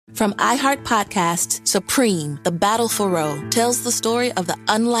From iHeart Podcasts, Supreme, The Battle for Roe, tells the story of the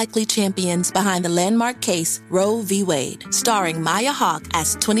unlikely champions behind the landmark case Roe v. Wade. Starring Maya Hawke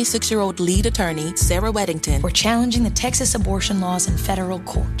as 26-year-old lead attorney Sarah Weddington. We're challenging the Texas abortion laws in federal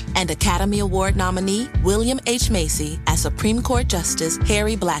court. And Academy Award nominee William H. Macy as Supreme Court Justice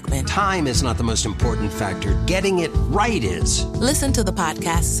Harry Blackmun. Time is not the most important factor. Getting it right is. Listen to the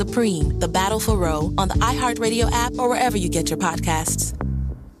podcast Supreme, The Battle for Roe on the iHeartRadio app or wherever you get your podcasts.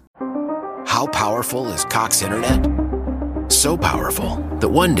 How powerful is Cox Internet? So powerful that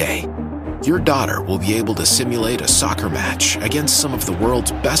one day, your daughter will be able to simulate a soccer match against some of the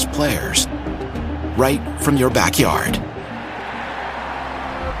world's best players right from your backyard.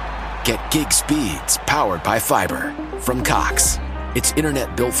 Get gig speeds powered by fiber from Cox. It's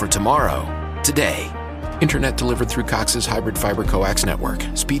internet built for tomorrow, today. Internet delivered through Cox's hybrid fiber coax network.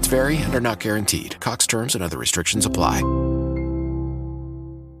 Speeds vary and are not guaranteed. Cox terms and other restrictions apply.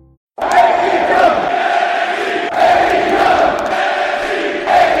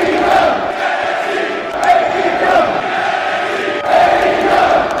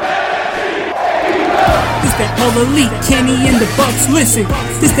 All elite, Kenny and the Bucks, listen.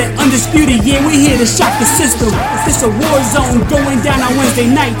 This that undisputed, yeah, we're here to shock the system. This a war zone going down on Wednesday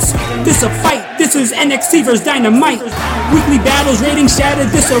nights. This a fight, this is NXT vs Dynamite. Weekly battles, ratings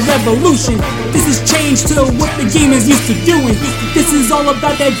shattered, this a revolution. This is change to what the game is used to doing. This is all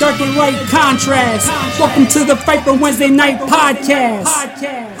about that dark and light contrast. Welcome to the Fight for Wednesday Night podcast.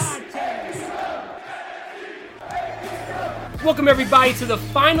 Welcome everybody to the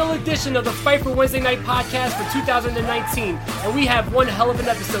final edition of the Fight for Wednesday Night podcast for 2019, and we have one hell of an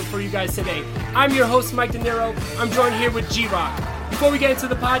episode for you guys today. I'm your host, Mike De Niro. I'm joined here with G-Rock. Before we get into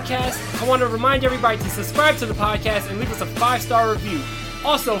the podcast, I want to remind everybody to subscribe to the podcast and leave us a 5-star review.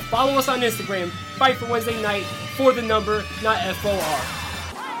 Also, follow us on Instagram, Fight for Wednesday Night, for the number, not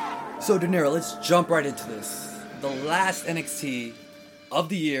FOR. So De Niro, let's jump right into this. The last NXT of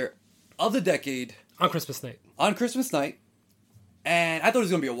the year, of the decade. On Christmas night. And I thought it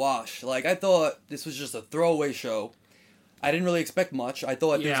was going to be a wash. Like, I thought this was just a throwaway show. I didn't really expect much. I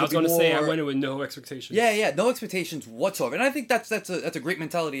thought I was going to say I went in with no expectations. Yeah, no expectations whatsoever. And I think that's a great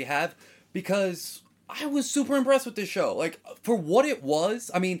mentality to have, because I was super impressed with this show. Like, for what it was,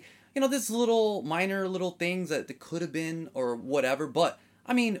 I mean, you know, this minor little things that could have been or whatever. But,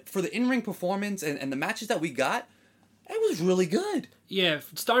 I mean, for the in-ring performance and the matches that we got, it was really good. Yeah,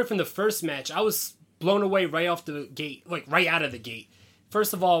 starting from the first match, I was blown away right off the gate, like right out of the gate.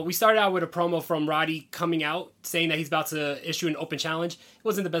 First of all, we started out with a promo from Roddy coming out, saying that he's about to issue an open challenge. It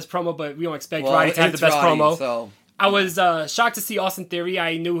wasn't the best promo, but we don't expect Roddy to have the best promo. So. I was shocked to see Austin Theory.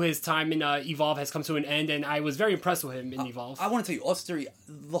 I knew his time in Evolve has come to an end, and I was very impressed with him in Evolve. I want to tell you, Austin Theory,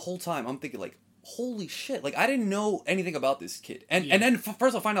 the whole time, I'm thinking, like, holy shit. Like, I didn't know anything about this kid. And then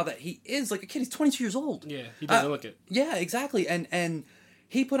first I'll find out that he is, like, a kid. He's 22 years old. Yeah, he doesn't look it. Yeah, exactly. And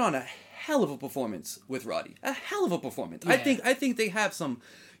he put on a hell of a performance with Roddy. A hell of a performance. Yeah. I think they have some,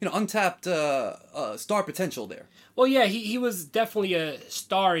 untapped star potential there. Well, yeah, he was definitely a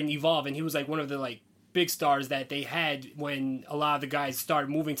star in Evolve, and he was like one of the like big stars that they had when a lot of the guys started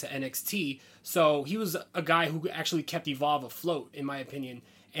moving to NXT. So he was a guy who actually kept Evolve afloat, in my opinion,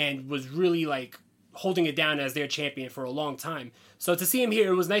 and was really like holding it down as their champion for a long time. So to see him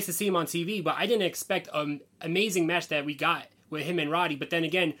here, it was nice to see him on TV, but I didn't expect an amazing match that we got with him and Roddy. But then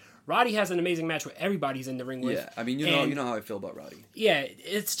again, Roddy has an amazing match with everybody he's in the ring with. Yeah, I mean, you know how I feel about Roddy. Yeah,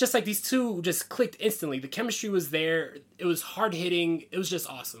 it's just like these two just clicked instantly. The chemistry was there. It was hard hitting. It was just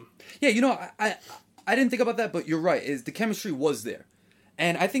awesome. Yeah, I didn't think about that, but you're right. The chemistry was there.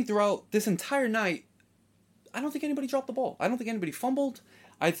 And I think throughout this entire night, I don't think anybody dropped the ball. I don't think anybody fumbled.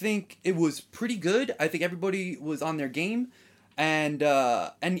 I think it was pretty good. I think everybody was on their game. And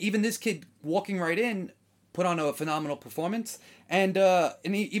even this kid walking right in put on a phenomenal performance. And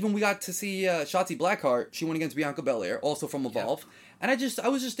even we got to see Shotzi Blackheart. She went against Bianca Belair, also from Evolve. Yep. And I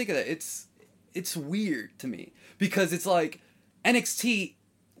was just thinking that it's weird to me, because it's like NXT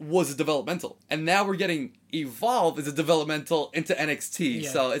was a developmental, and now we're getting Evolve as a developmental into NXT. Yeah.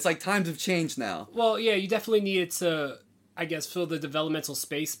 So it's like times have changed now. Well, yeah, you definitely needed to, I guess, fill the developmental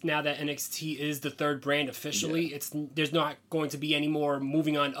space now that NXT is the third brand officially. Yeah. There's not going to be any more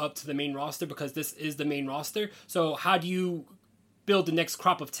moving on up to the main roster, because this is the main roster. So how do you build the next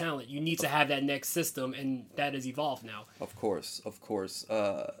crop of talent? You need to have that next system, and that is Evolve now. Of course.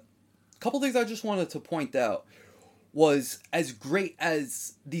 Couple things I just wanted to point out was, as great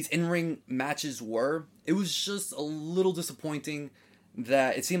as these in-ring matches were, it was just a little disappointing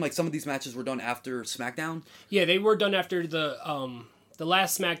that it seemed like some of these matches were done after SmackDown. Yeah, they were done after the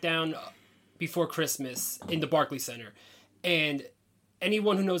last SmackDown before Christmas in the Barclays Center. And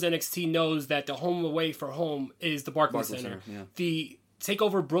anyone who knows NXT knows that the home away for home is the Barclays Center. Yeah. The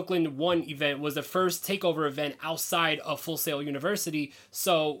TakeOver Brooklyn 1 event was the first TakeOver event outside of Full Sail University.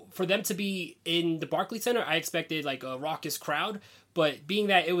 So for them to be in the Barclays Center, I expected like a raucous crowd. But being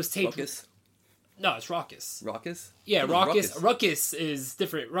that it was taped... Ruckus? No, it's raucous. Raucous? Yeah, raucous. Ruckus is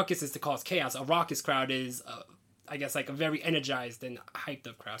different. Ruckus is to cause chaos. A raucous crowd is, I guess, like a very energized and hyped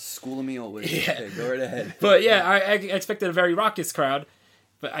up crowd. Schooling me always. Yeah. Okay, go right ahead. But yeah, I expected a very raucous crowd.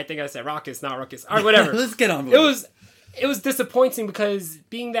 But I think I said raucous, not ruckus. All right, whatever. Let's get on with it. It was disappointing because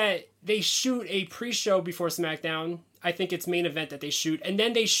being that they shoot a pre-show before SmackDown, I think it's main event that they shoot, and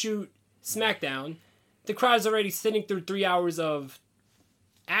then they shoot SmackDown. The crowd's already sitting through 3 hours of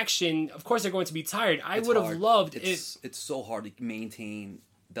action. Of course, they're going to be tired. I would have loved It's so hard to maintain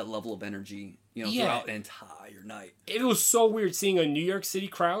that level of energy, throughout an entire night. It was so weird seeing a New York City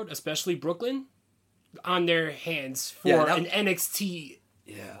crowd, especially Brooklyn, on their hands for an NXT.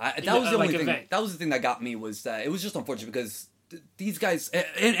 Yeah, that was the only thing. Event. That was the thing that got me was that it was just unfortunate because these guys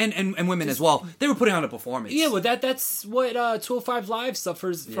and women as well, they were putting on a performance. Yeah, well that's what 205 Live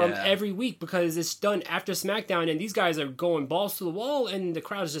suffers from every week because it's done after SmackDown and these guys are going balls to the wall and the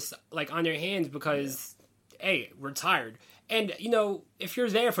crowd is just like on their hands because hey, we're tired. And if you're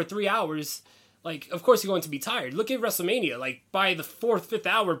there for 3 hours, like of course you're going to be tired. Look at WrestleMania. Like by the 4th, 5th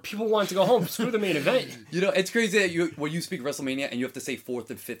hour, people want to go home. Screw the main event. It's crazy that when you speak WrestleMania and you have to say 4th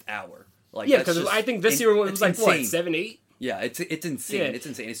and 5th hour. Like yeah, because I think this year it was like insane. what 7, 8. Yeah, it's insane. Yeah. It's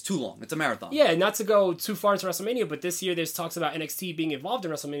insane. It's too long. It's a marathon. Yeah, not to go too far into WrestleMania, but this year there's talks about NXT being involved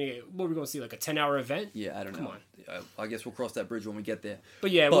in WrestleMania. What are we going to see, like a 10-hour event? Yeah, I don't know. Come on. I guess we'll cross that bridge when we get there.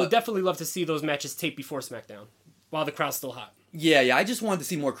 But we'll definitely love to see those matches taped before SmackDown while the crowd's still hot. Yeah, I just wanted to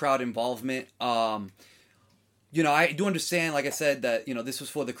see more crowd involvement. I do understand, like I said, that, this was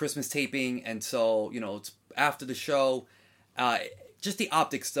for the Christmas taping, and so, it's after the show. Just the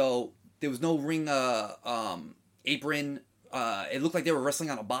optics, though. There was no ring apron. It looked like they were wrestling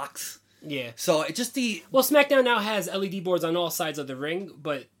on a box. Yeah. So it just Well, SmackDown now has LED boards on all sides of the ring,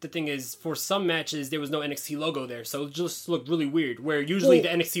 but the thing is, for some matches, there was no NXT logo there, so it just looked really weird, where usually the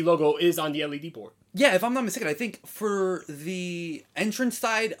NXT logo is on the LED board. Yeah, if I'm not mistaken, I think for the entrance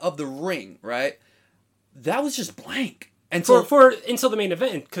side of the ring, right, that was just blank. And for until the main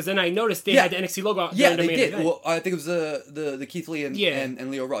event, because then I noticed they had the NXT logo during the main event. Well, I think it was the Keith Lee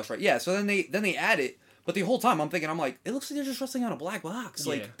and Leo Rush, right? Yeah, so then they add it. But the whole time I'm like, it looks like they're just wrestling on a black box.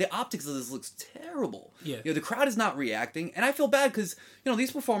 Yeah. Like, the optics of this looks terrible. Yeah. The crowd is not reacting. And I feel bad because,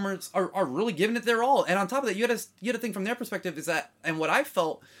 these performers are really giving it their all. And on top of that, you had to think from their perspective is that, and what I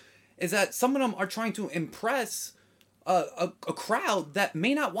felt is that some of them are trying to impress a crowd that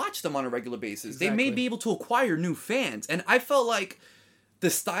may not watch them on a regular basis. Exactly. They may be able to acquire new fans. And I felt like the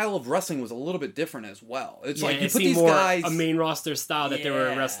style of wrestling was a little bit different as well. It's like you put these guys... a main roster style that they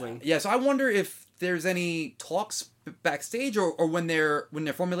were wrestling. Yeah, so I wonder if there's any talks backstage or when they're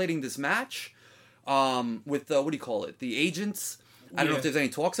formulating this match with what do you call it, the agents. I don't know if there's any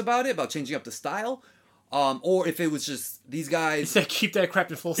talks about it, about changing up the style, or if it was just these guys. Keep that crap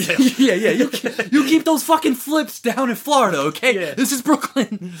in Full Sail. yeah, you keep those fucking flips down in Florida, okay? Yeah. This is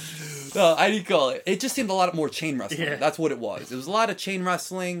Brooklyn. I didn't call it. It just seemed a lot more chain wrestling. Yeah. That's what it was. It was a lot of chain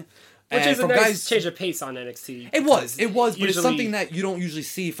wrestling. Which is a nice change of pace on NXT. It was, but it's something that you don't usually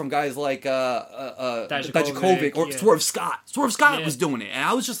see from guys like Dijakovic or Swerve Scott. Swerve Scott was doing it, and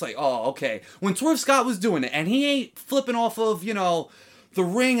I was just like, oh, okay. When Swerve Scott was doing it, and he ain't flipping off of, the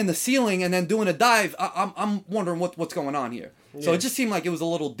ring and the ceiling and then doing a dive, I'm wondering what's going on here. Yeah. So it just seemed like it was a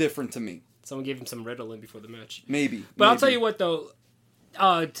little different to me. Someone gave him some Ritalin before the match. Maybe. I'll tell you what, though.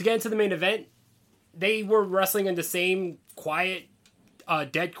 To get into the main event, they were wrestling in the same quiet,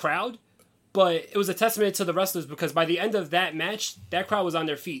 dead crowd, but it was a testament to the wrestlers because by the end of that match, that crowd was on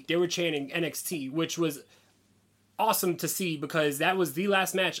their feet. They were chanting NXT, which was awesome to see because that was the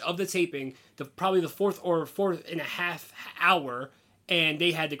last match of the taping, probably the fourth and a half hour, and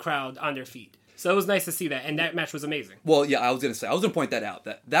they had the crowd on their feet. So it was nice to see that, and that match was amazing. Well, yeah, I was going to point that out.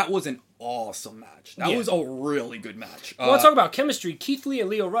 That was an awesome match. That was a really good match. Well, let's talk about chemistry. Keith Lee and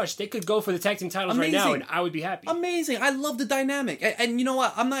Leo Rush, they could go for the tag team titles right now, and I would be happy. Amazing. I love the dynamic. And you know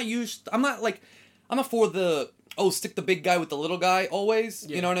what? I'm not for the, stick the big guy with the little guy always.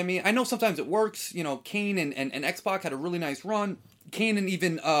 Yeah. You know what I mean? I know sometimes it works. Kane and X-Pac had a really nice run. Kane and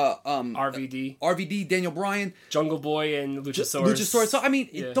even RVD, Daniel Bryan, Jungle Boy, and Luchasaurus. So I mean,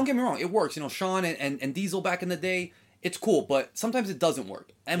 don't get me wrong, it works. Sean and Diesel back in the day, it's cool. But sometimes it doesn't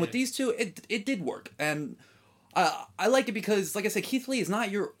work. And with these two, it did work. And I like it because, like I said, Keith Lee is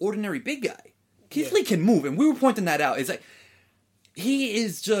not your ordinary big guy. Keith Lee can move, and we were pointing that out. It's like he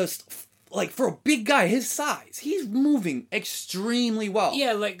is just like, for a big guy his size, he's moving extremely well.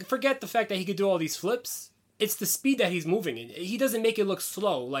 Yeah, like, forget the fact that he could do all these flips. It's the speed that he's moving in. He doesn't make it look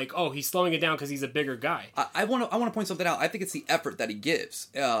slow. Like, oh, he's slowing it down because he's a bigger guy. I want to point something out. I think it's the effort that he gives.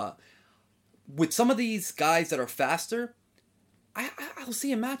 With some of these guys that are faster, I'll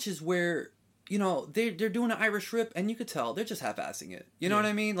see in matches where, you know, they're doing an Irish Rip, and you could tell they're just half-assing it. You know what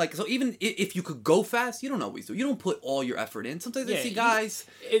I mean? Like, so even if you could go fast, you don't always do. You don't put all your effort in. Sometimes I see guys...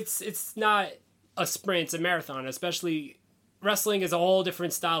 It's not a sprint, it's a marathon. Especially, wrestling is a whole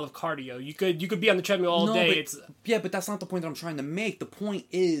different style of cardio. You could be on the treadmill all day. But that's not the point that I'm trying to make. The point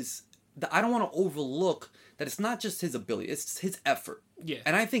is that I don't want to overlook that it's not just his ability, it's his effort. Yeah.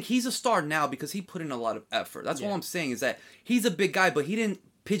 And I think he's a star now because he put in a lot of effort. That's all I'm saying, is that he's a big guy, but he didn't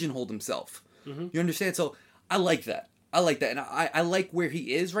pigeonhole himself. Mm-hmm. You understand? So I like that. And I like where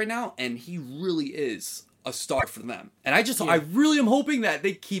he is right now, and he really is a star for them. And I really am hoping that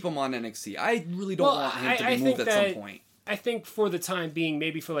they keep him on NXT. I really don't want him to be moved at some point. I think for the time being,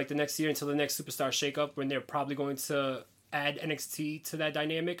 maybe for like the next year until the next Superstar shakeup, when they're probably going to add NXT to that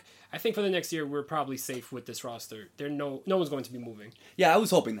dynamic, I think for the next year we're probably safe with this roster. No one's going to be moving. Yeah, I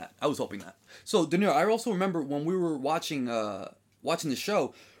was hoping that. So, De Niro, I also remember when we were watching the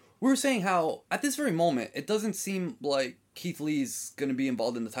show, we were saying how at this very moment it doesn't seem like Keith Lee's going to be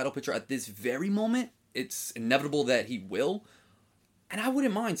involved in the title picture at this very moment. It's inevitable that he will. And I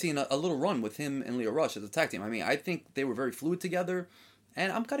wouldn't mind seeing a little run with him and Lio Rush as a tag team. I mean, I think they were very fluid together,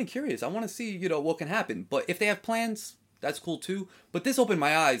 and I'm kind of curious. I want to see, what can happen. But if they have plans, that's cool too. But this opened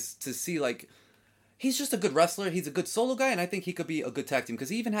my eyes to see, like, he's just a good wrestler. He's a good solo guy, and I think he could be a good tag team because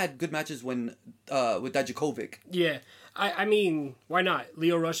he even had good matches when with Dijakovic. Yeah. I mean, why not?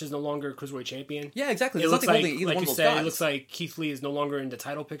 Lio Rush is no longer Cruiserweight champion. Yeah, exactly. There's nothing holding either one of those guys. It looks like Keith Lee is no longer in the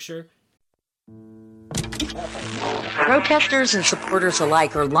title picture. Protesters and supporters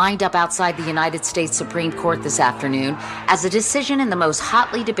alike are lined up outside the United States Supreme Court this afternoon as a decision in the most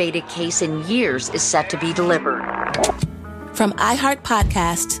hotly debated case in years is set to be delivered. From iHeart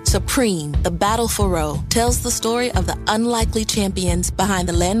Podcasts, Supreme, The Battle for Roe, tells the story of the unlikely champions behind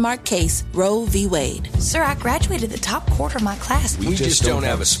the landmark case Roe v. Wade. Sir, I graduated the top quarter of my class. We just don't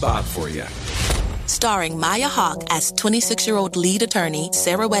have a spot for you. Starring Maya Hawke as 26-year-old lead attorney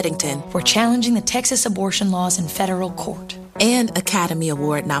Sarah Weddington. We're challenging the Texas abortion laws in federal court. And Academy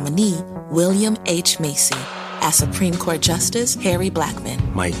Award nominee William H. Macy as Supreme Court Justice Harry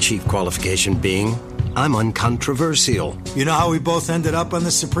Blackmun. My chief qualification being, I'm uncontroversial. You know how we both ended up on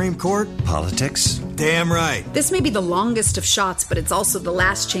the Supreme Court? Politics? Damn right. This may be the longest of shots, but it's also the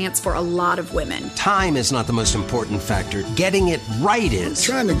last chance for a lot of women. Time is not the most important factor. Getting it right is.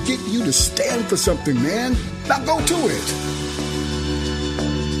 I'm trying to get you to stand for something, man. Now go to it.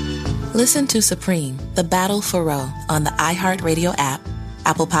 Listen to Supreme, The Battle for Roe on the iHeartRadio app,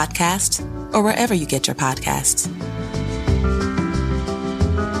 Apple Podcasts, or wherever you get your podcasts.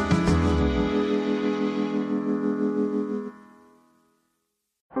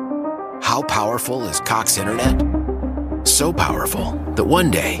 How powerful is Cox Internet? So powerful that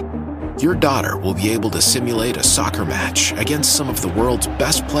one day, your daughter will be able to simulate a soccer match against some of the world's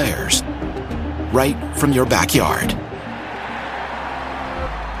best players right from your backyard.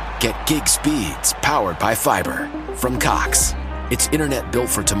 Get gig speeds powered by fiber from Cox. It's internet built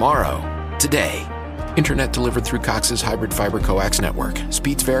for tomorrow, today. Internet delivered through Cox's hybrid fiber coax network.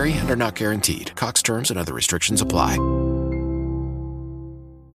 Speeds vary and are not guaranteed. Cox terms and other restrictions apply.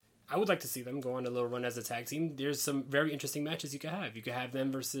 I would like to see them go on a little run as a tag team. There's some very interesting matches you could have. You could have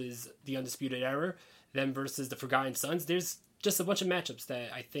them versus the Undisputed Era, them versus the Forgotten Sons. There's just a bunch of matchups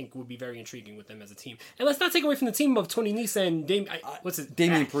that I think would be very intriguing with them as a team. And let's not take away from the team of Tony Nese and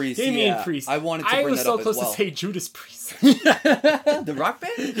Damian Priest. Damian Priest. I wanted to bring that up as well. I was so close to say Judas Priest. The Rock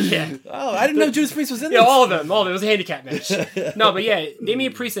Band? Yeah. Oh, I didn't know Judas Priest was in this. Yeah, all of them. It was a handicap match. No, but yeah,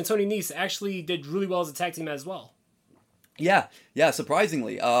 Damian Priest and Tony Nese actually did really well as a tag team as well. Yeah,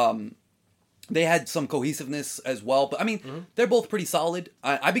 surprisingly. They had some cohesiveness as well. But, I mean, they're both pretty solid.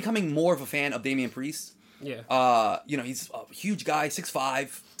 I'm becoming more of a fan of Damian Priest. Yeah. He's a huge guy,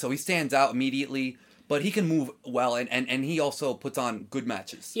 6'5", so he stands out immediately. But he can move well, and he also puts on good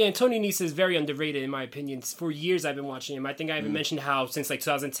matches. Yeah, and Tony Nese is very underrated, in my opinion. For years, I've been watching him. I think I even mentioned how since like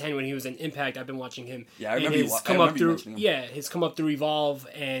 2010, when he was in Impact, I've been watching him. Yeah, I remember you mentioning him. Yeah, he's come up through Evolve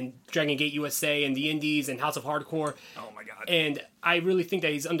and Dragon Gate USA and the Indies and House of Hardcore. Oh my god! And I really think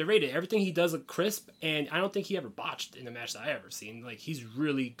that he's underrated. Everything he does look crisp, and I don't think he ever botched in a match that I ever seen. Like, he's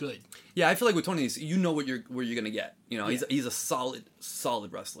really good. Yeah, I feel like with Tony Nese, you know what you're gonna get. He's a solid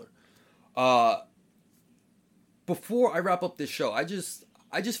wrestler. Before I wrap up this show, I just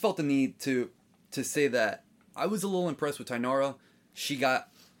felt the need to say that I was a little impressed with Tainara. She got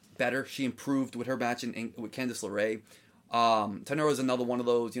better. She improved with her match with Candice LeRae. Tainara is another one of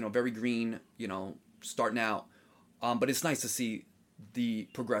those, very green, starting out. But it's nice to see the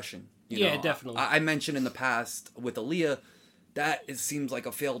progression. Definitely. I mentioned in the past with Aaliyah that it seems like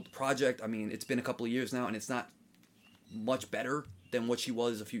a failed project. I mean, it's been a couple of years now, and it's not much better than what she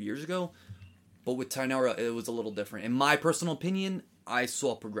was a few years ago. But with Tainara, it was a little different. In my personal opinion, I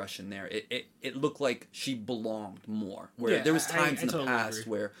saw progression there. It looked like she belonged more. Where there was times in the past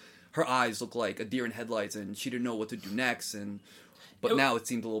where her eyes looked like a deer in headlights, and she didn't know what to do next. But now it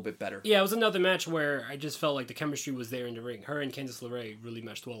seemed a little bit better. Yeah, it was another match where I just felt like the chemistry was there in the ring. Her and Candice LeRae really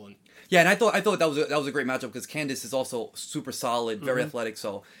meshed well in. Yeah, and I thought that was a great matchup because Candice is also super solid, very athletic.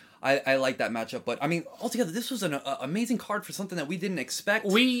 So I like that matchup. But I mean, altogether, this was an amazing card for something that we didn't expect.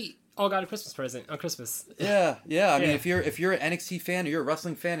 We all got a Christmas present on Christmas. Yeah. I mean, if you're an NXT fan or you're a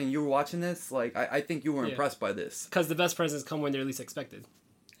wrestling fan and you were watching this, like I think you were impressed by this. Because the best presents come when they're least expected,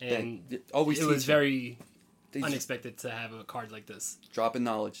 and it was teaching. Very unexpected to have a card like this. Dropping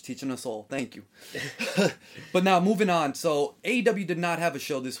knowledge, teaching us all. Thank you. But now moving on. So AEW did not have a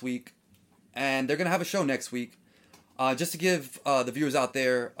show this week, and they're gonna have a show next week. Just to give the viewers out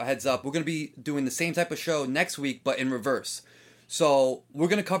there a heads up, we're gonna be doing the same type of show next week, but in reverse. So we're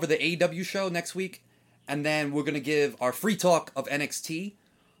going to cover the AEW show next week, and then we're going to give our free talk of NXT.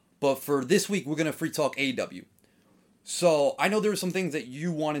 But for this week, we're going to free talk AEW. So I know there were some things that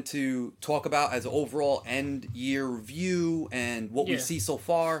you wanted to talk about as an overall end-year review and what we see so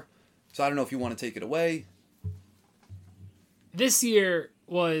far. So I don't know if you want to take it away. This year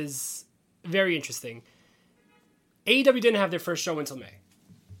was very interesting. AEW didn't have their first show until May.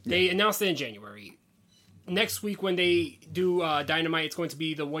 They announced it in January. Next week when they do Dynamite, it's going to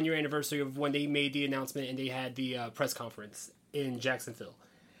be the 1-year anniversary of when they made the announcement and they had the press conference in Jacksonville.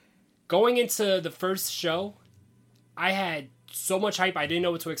 Going into the first show, I had so much hype. I didn't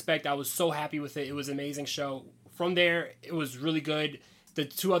know what to expect. I was so happy with it. It was an amazing show. From there, it was really good. The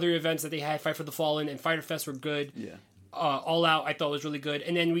 2 other events that they had, Fight for the Fallen and Fyter Fest, were good. Yeah. All Out, I thought was really good.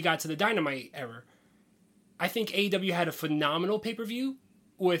 And then we got to the Dynamite era. I think AEW had a phenomenal pay-per-view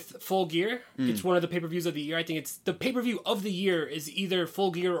with Full Gear. It's one of the pay-per-views of the year. I think it's the pay-per-view of the year is either Full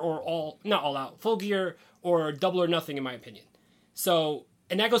Gear or not All Out. Full Gear or Double or Nothing, in my opinion. So,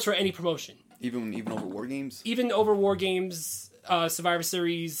 and that goes for any promotion. Even over War Games? Even over War Games, Survivor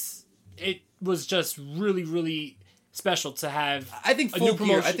Series, it was just really, really special to have I think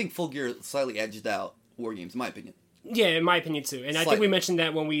Full Gear slightly edged out War Games, in my opinion. Yeah, in my opinion too. And I think we mentioned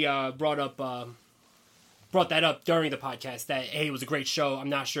that when we brought that up during the podcast, that hey, it was a great show. I'm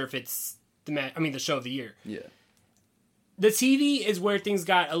not sure if it's the show of the year. Yeah. The TV is where things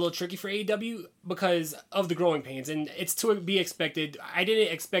got a little tricky for AEW because of the growing pains, and it's to be expected. I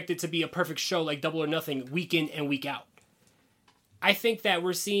didn't expect it to be a perfect show like Double or Nothing week in and week out. I think that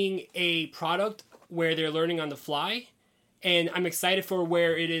we're seeing a product where they're learning on the fly, and I'm excited for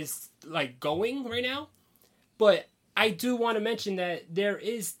where it is like going right now. But I do want to mention that there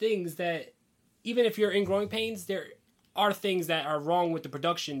is things that, even if you're in growing pains, there are things that are wrong with the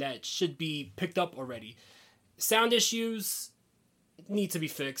production that should be picked up already. Sound issues need to be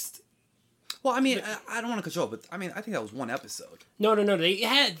fixed. Well, I mean, I don't want to control, but I mean, I think that was one episode. No. They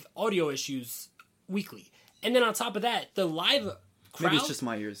had audio issues weekly. And then on top of that, the live crowd... Maybe it's just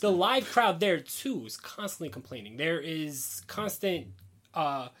my ears. The live crowd there, too, is constantly complaining. There is constantly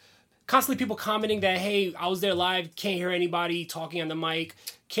people commenting that, hey, I was there live, can't hear anybody talking on the mic,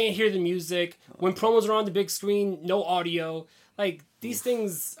 can't hear the music. When promos are on the big screen, no audio. Like, these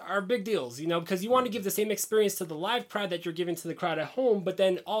things are big deals, because you want to give the same experience to the live crowd that you're giving to the crowd at home, but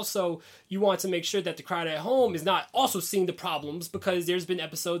then also you want to make sure that the crowd at home is not also seeing the problems, because there's been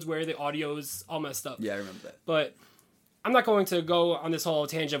episodes where the audio is all messed up. Yeah, I remember that. But I'm not going to go on this whole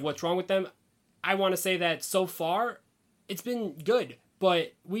tangent of what's wrong with them. I want to say that so far, it's been good,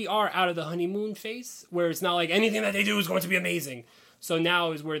 but we are out of the honeymoon phase, where it's not like anything that they do is going to be amazing. So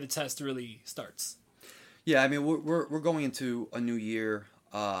now is where the test really starts. Yeah, I mean, we're going into a new year,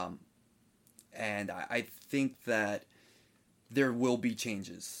 and I think that there will be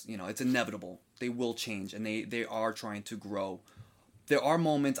changes. It's inevitable. They will change, and they are trying to grow. There are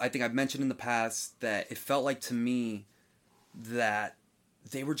moments, I think I've mentioned in the past, that it felt like to me that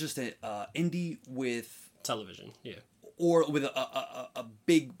they were just an indie with... television, yeah. Or with a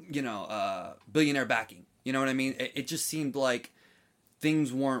big, billionaire backing. You know what I mean? It just seemed like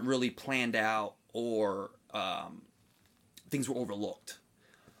things weren't really planned out, or things were overlooked.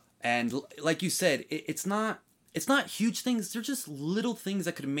 And like you said, it's not huge things. They're just little things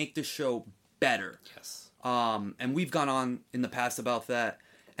that could make the show better. Yes. And we've gone on in the past about that.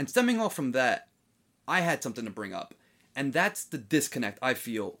 And stemming off from that, I had something to bring up. And that's the disconnect, I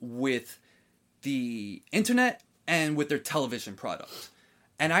feel, with the internet and with their television product.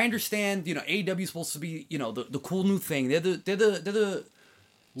 And I understand, AEW is supposed to be, the cool new thing. They're the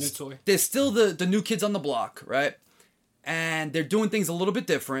new toy. They're still the new kids on the block, right? And they're doing things a little bit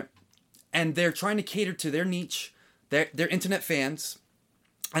different. And they're trying to cater to their niche, their internet fans.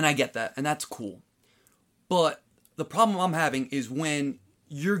 And I get that. And that's cool. But the problem I'm having is when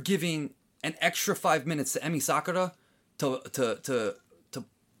you're giving an extra 5 minutes to Emi Sakura to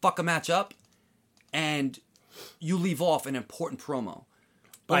fuck a match up, and you leave off an important promo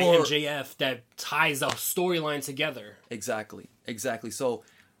by MJF that ties a storyline together. Exactly. So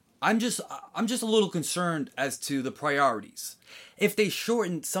I'm just a little concerned as to the priorities. If they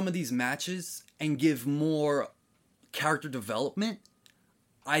shorten some of these matches and give more character development,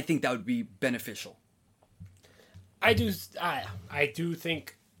 I think that would be beneficial. I do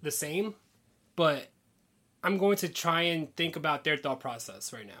think the same, but I'm going to try and think about their thought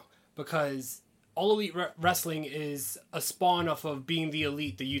process right now, because All Elite Wrestling is a spawn off of Being the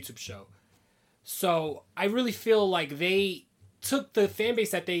Elite, the YouTube show. So I really feel like they took the fan base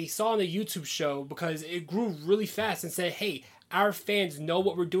that they saw on the YouTube show, because it grew really fast, and said, hey, our fans know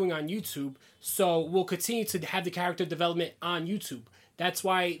what we're doing on YouTube, so we'll continue to have the character development on YouTube. That's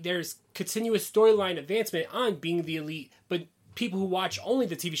why there's continuous storyline advancement on Being the Elite, but people who watch only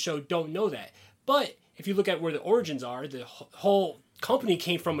the TV show don't know that. But if you look at where the origins are, the whole company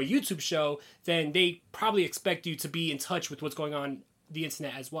came from a YouTube show, then they probably expect you to be in touch with what's going on the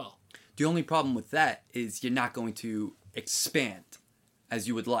internet as well. The only problem with that is you're not going to expand as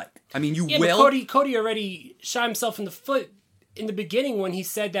you would like. I mean, you will. But Cody already shot himself in the foot in the beginning when he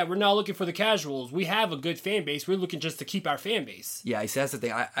said that we're not looking for the casuals. We have a good fan base. We're looking just to keep our fan base. Yeah, he says the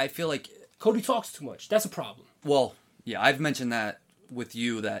thing. I feel like Cody talks too much. That's a problem. Well, yeah, I've mentioned that with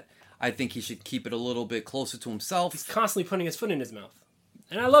you, that I think he should keep it a little bit closer to himself. He's constantly putting his foot in his mouth.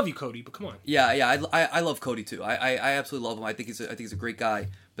 And I love you, Cody, but come on. Yeah, I love Cody too. I absolutely love him. I think he's a great guy.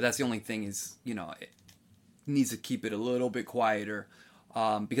 But that's the only thing is, it needs to keep it a little bit quieter,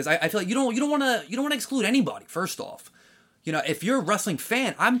 because I feel like you don't want to exclude anybody. First off, if you're a wrestling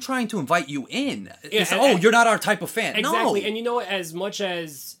fan, I'm trying to invite you in. You're not our type of fan. Exactly. No. And as much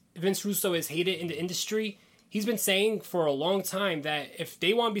as Vince Russo is hated in the industry, he's been saying for a long time that if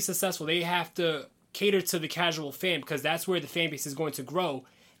they want to be successful, they have to cater to the casual fan, because that's where the fan base is going to grow.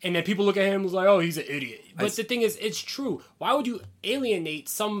 And then people look at him and like, oh, he's an idiot. But the thing is, it's true. Why would you alienate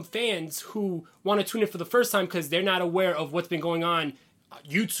some fans who want to tune in for the first time because they're not aware of what's been going on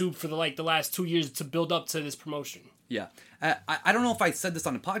YouTube for the last 2 years to build up to this promotion? Yeah. I don't know if I said this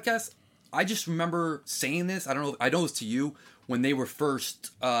on the podcast. I just remember saying this. I don't know. I know it was to you when they were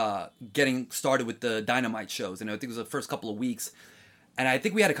first getting started with the Dynamite shows. And I think it was the first couple of weeks. And I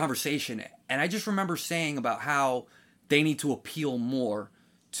think we had a conversation. And I just remember saying about how they need to appeal more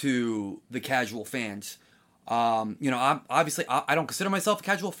to the casual fans. Obviously I don't consider myself a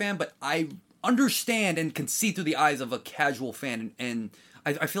casual fan, but I understand and can see through the eyes of a casual fan. And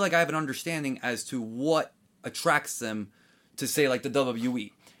I feel like I have an understanding as to what attracts them to, say, like the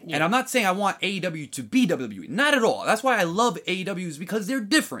WWE. Yeah. And I'm not saying I want AEW to be WWE. Not at all. That's why I love AEWs, because they're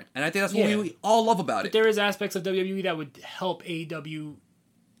different. And I think that's what we all love about it. There is aspects of WWE that would help AEW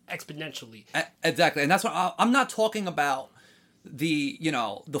exponentially. Exactly. And that's what I'm not talking about the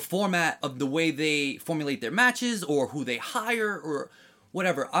format of the way they formulate their matches or who they hire or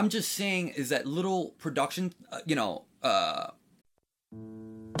whatever. I'm just saying is that little production,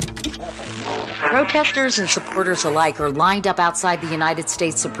 Protesters and supporters alike are lined up outside the United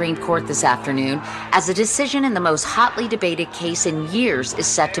States Supreme Court this afternoon as a decision in the most hotly debated case in years is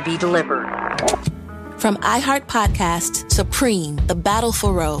set to be delivered. From iHeart Podcasts, Supreme, The Battle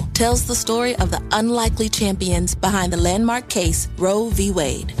for Roe, tells the story of the unlikely champions behind the landmark case Roe v.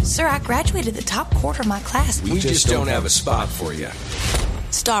 Wade. Sir, I graduated the top quarter of my class. We just don't have a spot for you.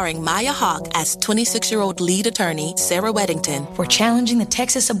 Starring Maya Hawke as 26-year-old lead attorney Sarah Weddington. We're challenging the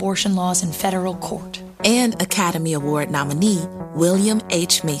Texas abortion laws in federal court. And Academy Award nominee William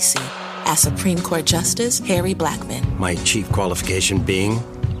H. Macy as Supreme Court Justice Harry Blackmun. My chief qualification being,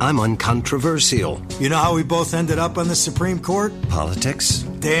 I'm uncontroversial. You know how we both ended up on the Supreme Court? Politics?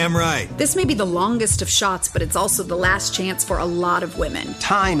 Damn right. This may be the longest of shots, but it's also the last chance for a lot of women.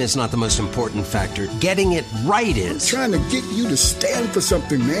 Time is not the most important factor. Getting it right is. I'm trying to get you to stand for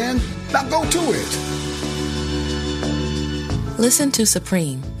something, man. Now go to it. Listen to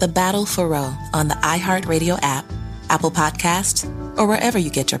Supreme, The Battle for Roe on the iHeartRadio app, Apple Podcasts, or wherever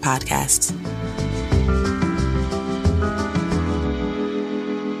you get your podcasts.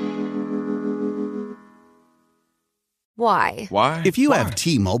 Why? Why? If you have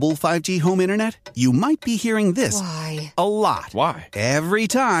T-Mobile 5G home internet, you might be hearing this Why? a lot. Why? Every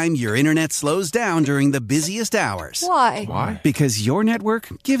time your internet slows down during the busiest hours. Why? Why? Because your network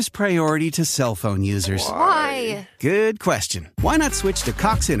gives priority to cell phone users. Why? Good question. Why not switch to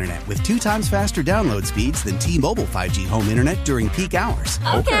Cox Internet with 2 times faster download speeds than T-Mobile 5G home internet during peak hours?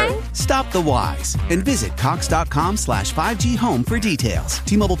 Okay. Stop the whys and visit cox.com/5G home for details.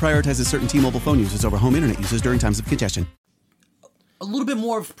 T-Mobile prioritizes certain T-Mobile phone users over home internet users during times of congestion. A little bit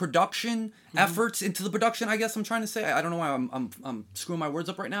more of production efforts into the production, I guess I'm trying to say. I don't know why I'm screwing my words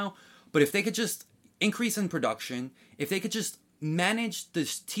up right now. But if they could just increase in production, if they could just manage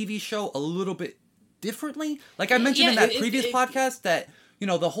this TV show a little bit differently. Like I mentioned in that previous podcast that, you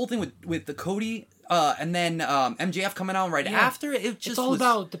know, the whole thing with the Cody and then MJF coming out right after, it just it's all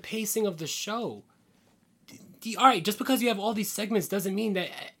about the pacing of the show. All right, just because you have all these segments doesn't mean that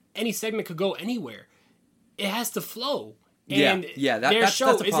any segment could go anywhere. It has to flow. And that's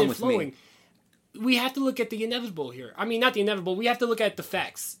the problem with flowing. We have to look at the inevitable here. I mean, not the inevitable. We have to look at the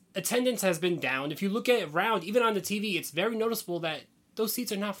facts. Attendance has been down. If you look at it around, even on the TV, it's very noticeable that those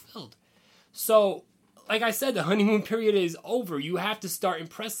seats are not filled. So, like I said, the honeymoon period is over. You have to start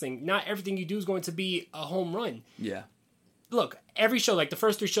impressing. Not everything you do is going to be a home run. Yeah. Look, every show, like the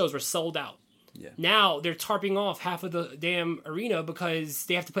first 3 shows were sold out. Yeah. Now they're tarping off half of the damn arena because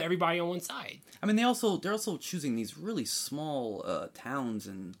they have to put everybody on one side. I mean, they're also choosing these really small towns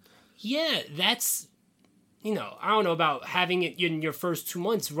and... Yeah, that's... You know, I don't know about having it in your first 2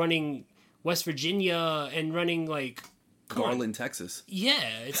 months running West Virginia and running, like... Garland, Texas. Yeah,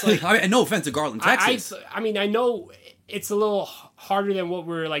 it's like... I mean, no offense to Garland, Texas. I mean, I know it's a little harder than what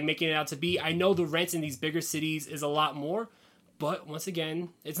we're, like, making it out to be. I know the rents in these bigger cities is a lot more. But once again,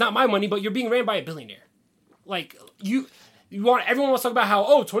 it's not my money, but you're being ran by a billionaire. Like, everyone wants to talk about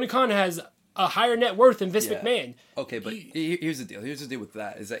how, Tony Khan has a higher net worth than Vince McMahon. Okay, but here's the deal. Here's the deal with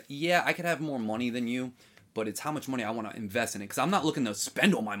that is that, yeah, I could have more money than you, but it's how much money I want to invest in it. Because I'm not looking to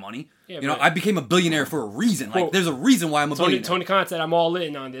spend all my money. Yeah, you know, I became a billionaire for a reason. Like, there's a reason why I'm a billionaire. Tony Khan said, I'm all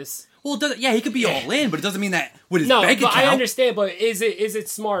in on this. Well, he could be all in, but it doesn't mean that with his bank account. I understand, but is it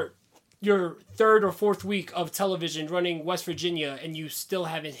smart? Your 3rd or 4th week of television running West Virginia and you still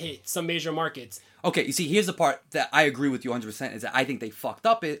haven't hit some major markets. Okay, you see, here's the part that I agree with you 100% is that I think they fucked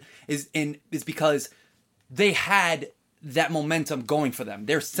up is because they had that momentum going for them.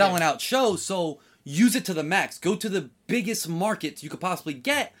 They're selling out shows, so use it to the max. Go to the biggest markets you could possibly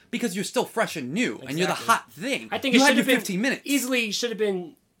get because you're still fresh and new and you're the hot thing. I think you it had should your have 15 minutes. Easily should have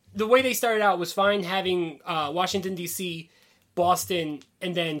been the way they started out was fine having Washington D.C., Boston,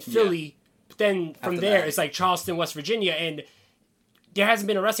 and then Philly. Yeah. But then from there, it's like Charleston, West Virginia, and there hasn't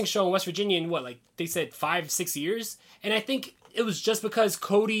been a wrestling show in West Virginia in they said 5-6 years. And I think it was just because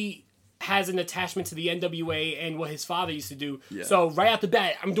Cody has an attachment to the NWA and what his father used to do. Yeah. So right out the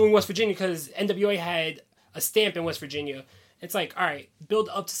bat, I'm doing West Virginia because NWA had a stamp in West Virginia. It's like, all right, build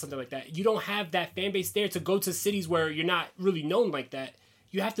up to something like that. You don't have that fan base there to go to cities where you're not really known like that.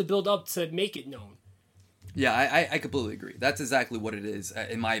 You have to build up to make it known. Yeah, I completely agree. That's exactly what it is,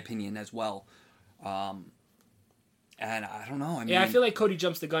 in my opinion, as well. And I don't know. I feel like Cody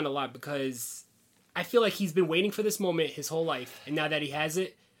jumps the gun a lot because I feel like he's been waiting for this moment his whole life. And now that he has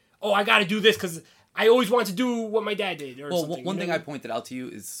it, I got to do this because I always wanted to do what my dad did. One thing I pointed out to you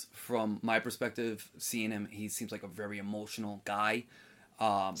is, from my perspective, seeing him, he seems like a very emotional guy.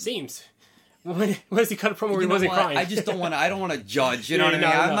 Seems. When does he cut a promo where he wasn't crying? I just don't want to. I don't want to judge. You know what I mean?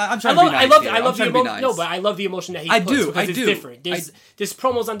 No. I'm trying to be nice. I love the emotion. No, but I love the emotion that he puts because it's different. There's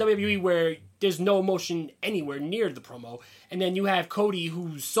promos on WWE where there's no emotion anywhere near the promo, and then you have Cody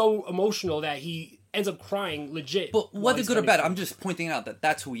who's so emotional that he ends up crying legit. But whether good or bad, I'm just pointing out that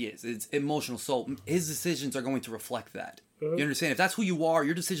that's who he is. It's emotional. So his decisions are going to reflect that. You understand? If that's who you are,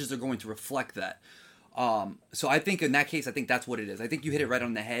 your decisions are going to reflect that. So I think in that case, I think that's what it is. I think you hit it right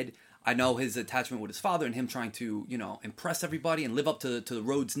on the head. I know his attachment with his father and him trying to, impress everybody and live up to the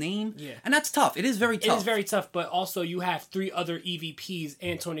Rhodes name. Yeah. And that's tough. It is very tough. It is very tough, but also you have 3 other EVPs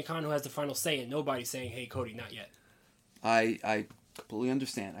and Tony Khan who has the final say, and nobody's saying, hey, Cody, not yet. I completely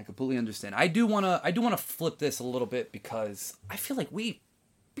understand. I do wanna flip this a little bit because I feel like we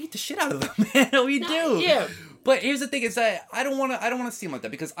beat the shit out of them, man. We do. Yeah. But here's the thing is that I don't wanna seem like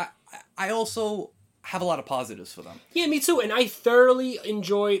that because I also have a lot of positives for them. Yeah, me too. And I thoroughly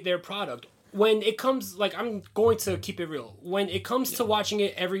enjoy their product. When it comes, I'm going to keep it real. When it comes to watching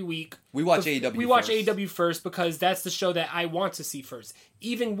it every week, we watch AEW. We watch AEW first because that's the show that I want to see first.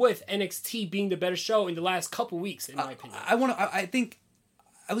 Even with NXT being the better show in the last couple weeks, in my opinion. I think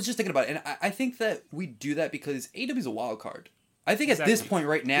I was just thinking about it, and I think that we do that because AEW is a wild card. I think at this point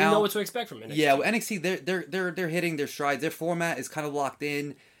right now, you know what to expect from NXT. Yeah, well, NXT they're hitting their strides. Their format is kind of locked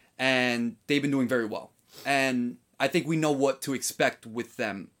in, and they've been doing very well. And I think we know what to expect with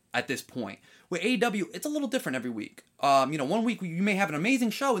them at this point. With AEW, it's a little different every week. 1 week you may have an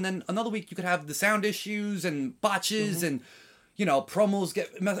amazing show, and then another week you could have the sound issues and botches and promos get.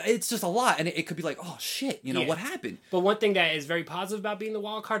 It's just a lot, and it could be like, oh shit, what happened? But one thing that is very positive about being the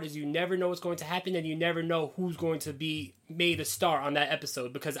wild card is you never know what's going to happen, and you never know who's going to be made a star on that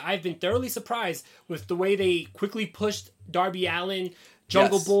episode. Because I've been thoroughly surprised with the way they quickly pushed Darby Allin,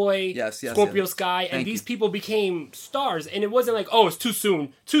 Jungle Boy, Scorpio Sky, and these people became stars. And it wasn't like, oh, it's too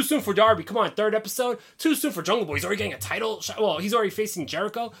soon for Darby. Come on, third episode, too soon for Jungle Boy. He's already getting a title shot. Well, he's already facing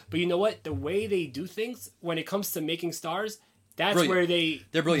Jericho. But you know what? The way they do things when it comes to making stars. That's where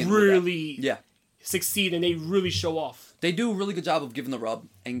they're really succeed, and they really show off. They do a really good job of giving the rub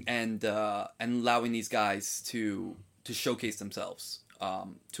and allowing these guys to showcase themselves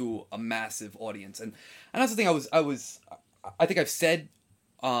to a massive audience. And that's the thing I think I've said.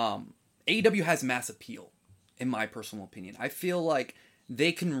 AEW has mass appeal, in my personal opinion. I feel like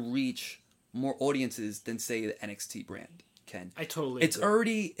they can reach more audiences than, say, the NXT brand can. I totally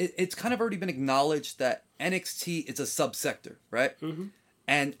agree. It's kind of already been acknowledged that NXT is a subsector, right? Mm-hmm.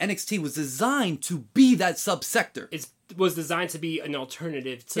 And NXT was designed to be that subsector. It was designed to be an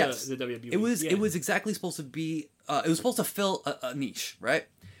alternative to the WWE. It was exactly supposed to be. It was supposed to fill a niche, right?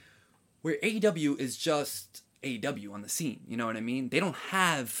 Where AEW is just AEW on the scene. You know what I mean? They don't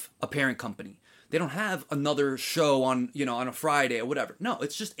have a parent company. They don't have another show on a Friday or whatever. No,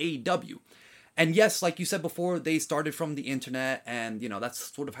 it's just AEW. And yes, like you said before, they started from the internet, and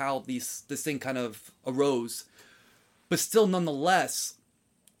that's sort of how this thing kind of arose. But still, nonetheless,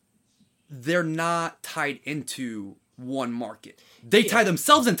 they're not tied into one market. They tie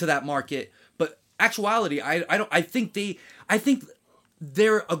themselves into that market, but actuality, I think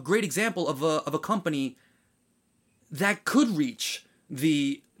they're a great example of a company that could reach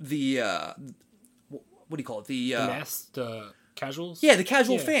the what do you call it? The mass, casuals? Yeah, the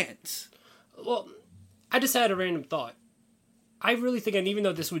casual fans. Well, I just had a random thought. I really think, and even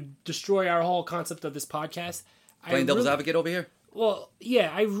though this would destroy our whole concept of this podcast... Playing devil's advocate over here? Well,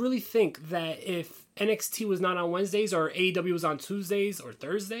 yeah, I really think that if NXT was not on Wednesdays or AEW was on Tuesdays or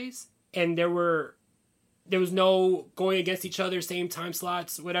Thursdays, and there was no going against each other, same time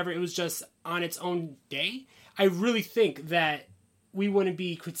slots, whatever, it was just on its own day, I really think that we wouldn't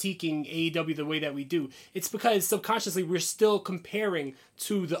be critiquing AEW the way that we do. It's because subconsciously we're still comparing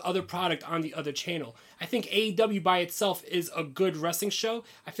to the other product on the other channel. I think AEW by itself is a good wrestling show.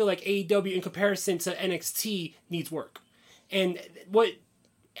 I feel like AEW in comparison to NXT needs work. And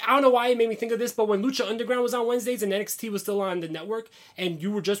I don't know why it made me think of this, but when Lucha Underground was on Wednesdays and NXT was still on the network, and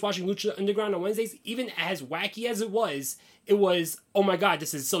you were just watching Lucha Underground on Wednesdays, even as wacky as it was, oh my god,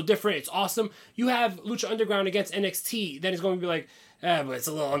 this is so different, it's awesome. You have Lucha Underground against NXT, then it's going to be like, but it's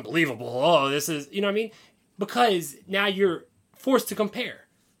a little unbelievable. Oh, this is, you know what I mean? Because now you're forced to compare.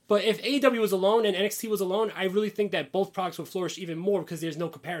 But if AEW was alone and NXT was alone, I really think that both products would flourish even more because there's no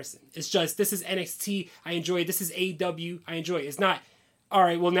comparison. It's just, this is NXT, I enjoy it. This is AEW, I enjoy it. It's not, all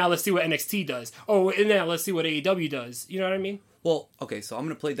right, well, now let's see what NXT does. Oh, and now let's see what AEW does. You know what I mean? Well, okay, so I'm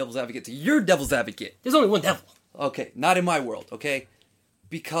going to play devil's advocate to your devil's advocate. There's only one devil. Okay, not in my world, okay?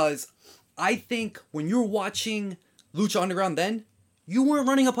 Because I think when you're watching Lucha Underground then, you weren't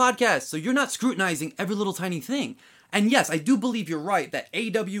running a podcast, so you're not scrutinizing every little tiny thing. And yes, I do believe you're right that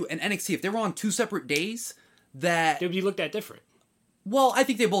AEW and NXT, if they were on two separate days, that... They'd be looked at different. Well, I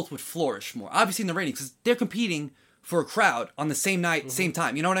think they both would flourish more. Obviously in the ratings, because they're competing for a crowd on the same night, same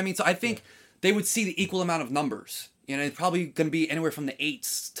time. You know what I mean? So I think they would see the equal amount of numbers. It's probably going to be anywhere from the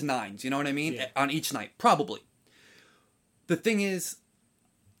 8s to 9s, you know what I mean? Yeah. On each night, probably. The thing is,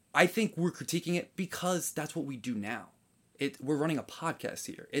 I think we're critiquing it because that's what we do now. We're running a podcast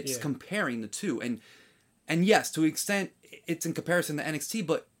here. It's comparing the two. And yes, to an extent, it's in comparison to NXT,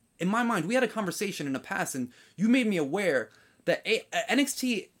 but in my mind, we had a conversation in the past, and you made me aware that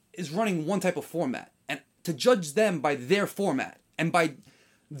NXT is running one type of format, and to judge them by their format and by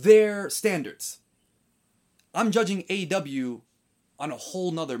their standards, I'm judging AEW on a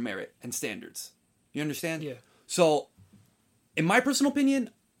whole nother merit and standards. You understand? Yeah. So, in my personal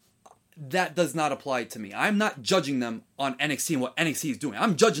opinion, that does not apply to me. I'm not judging them on NXT and what NXT is doing.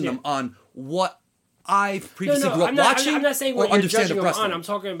 I'm judging them on what I've previously grew up watching. I'm not saying what you're judging them on. I'm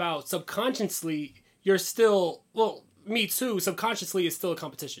talking about subconsciously, you're still, well, me too, subconsciously it's still a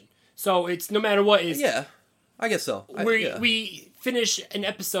competition. So it's no matter what is... Yeah, I guess so. We finish an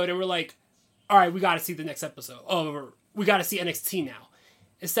episode and we're like, all right, we got to see the next episode. Or we got to see NXT now.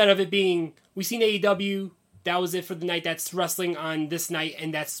 Instead of it being, we've seen AEW, that was it for the night. That's wrestling on this night,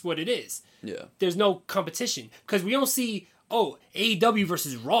 and that's what it is. Yeah. There's no competition because we don't see AEW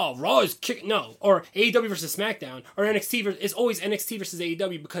versus Raw. Raw is or AEW versus SmackDown or NXT. It's always NXT versus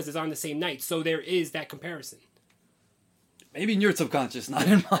AEW because it's on the same night. So there is that comparison. Maybe in your subconscious, not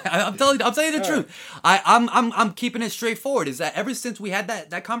in mine. I'm telling you the truth. I'm keeping it straightforward. Is that ever since we had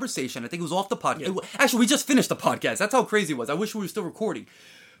that conversation, I think it was off the podcast. Yeah. Actually, we just finished the podcast. That's how crazy it was. I wish we were still recording.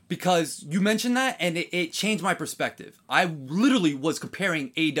 Because you mentioned that, and it changed my perspective. I literally was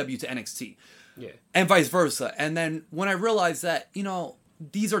comparing AEW to NXT. Yeah. And vice versa. And then when I realized that,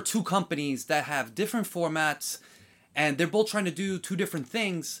 these are two companies that have different formats, and they're both trying to do two different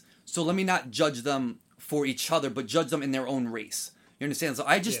things, so let me not judge them for each other, but judge them in their own race. You understand? So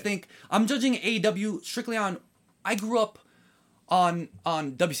I just think, I'm judging AEW strictly on, I grew up on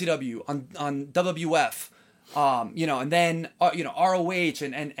WCW, on WWF, and then ROH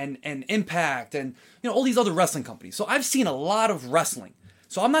and Impact and all these other wrestling companies. So I've seen a lot of wrestling.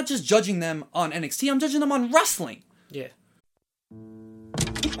 So I'm not just judging them on NXT, I'm judging them on wrestling. Yeah.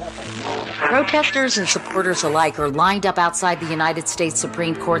 Protesters and supporters alike are lined up outside the United States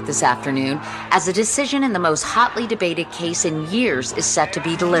Supreme Court this afternoon as a decision in the most hotly debated case in years is set to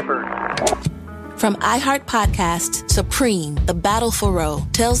be delivered. From iHeart Podcasts, Supreme, The Battle for Roe,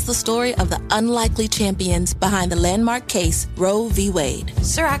 tells the story of the unlikely champions behind the landmark case Roe v. Wade.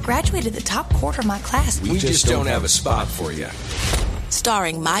 Sir, I graduated the top quarter of my class. We just don't have a spot for you.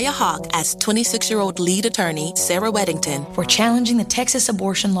 Starring Maya Hawke as 26-year-old lead attorney Sarah Weddington. We're challenging the Texas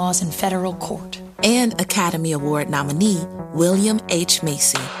abortion laws in federal court. And Academy Award nominee William H.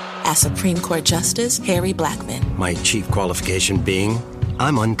 Macy as Supreme Court Justice Harry Blackmun. My chief qualification being,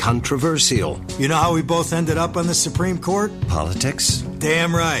 I'm uncontroversial. You know how we both ended up on the Supreme Court? Politics?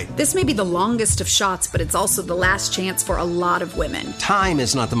 Damn right. This may be the longest of shots, but it's also the last chance for a lot of women. Time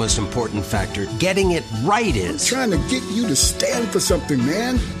is not the most important factor. Getting it right is. Trying to get you to stand for something,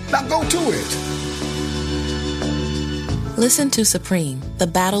 man. Now go to it. Listen to Supreme, The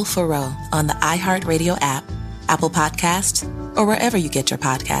Battle for Roe on the iHeartRadio app, Apple Podcasts, or wherever you get your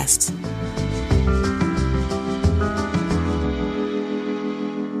podcasts.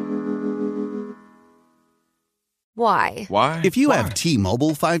 Why? Why? If you have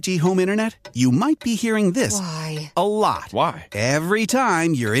T-Mobile 5G home internet, you might be hearing this Why? a lot. Why? Every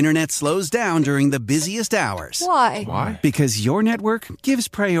time your internet slows down during the busiest hours. Why? Why? Because your network gives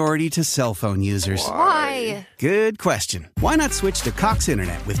priority to cell phone users. Why? Good question. Why not switch to Cox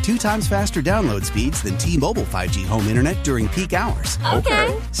Internet with 2 times faster download speeds than T-Mobile 5G home internet during peak hours?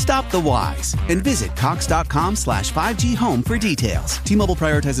 Okay. Stop the whys and visit cox.com/5G home for details. T-Mobile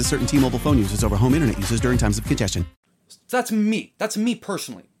prioritizes certain T-Mobile phone users over home internet users during times of congestion. So that's me. That's me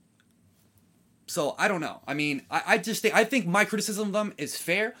personally. So I don't know. I mean, I think my criticism of them is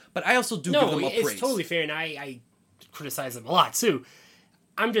fair, but I also do give them a praise. It's totally fair, and I criticize them a lot too.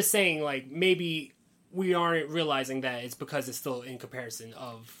 I'm just saying, maybe we aren't realizing that it's because it's still in comparison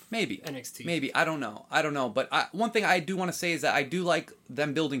of NXT. Maybe. I don't know. But one thing I do want to say is that I do like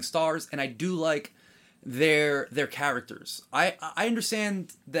them building stars, and I do like their characters. I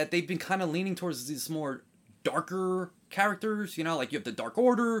understand that they've been kind of leaning towards these more darker characters, like you have the Dark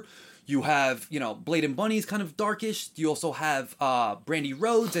Order, you have, Blade and Bunny's kind of darkish, you also have Brandy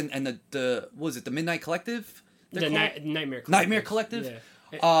Rhodes and the what was it, the Midnight Collective? The Nightmare Collective. Nightmare Collective.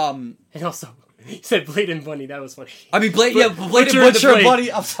 Yeah. And also, you said Blade and Bunny, that was funny. I mean, Blade and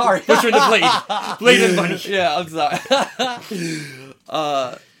Bunny, I'm sorry. Butcher the Blade. Blade and Bunny. Yeah, I'm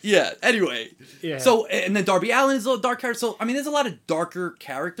sorry. Yeah, anyway. Yeah. So, and then Darby Allin is a dark character, so, I mean, there's a lot of darker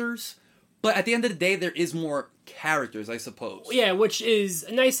characters. But at the end of the day, there is more characters, I suppose. Yeah, which is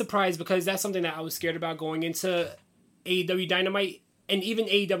a nice surprise because that's something that I was scared about going into AEW Dynamite and even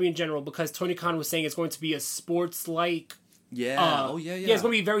AEW in general, because Tony Khan was saying it's going to be a sports-like... Yeah, Yeah, it's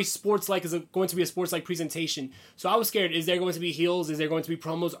going to be very sports-like. It's going to be a sports-like presentation. So I was scared. Is there going to be heels? Is there going to be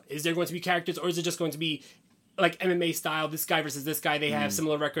promos? Is there going to be characters? Or is it just going to be like MMA style, this guy versus this guy? They have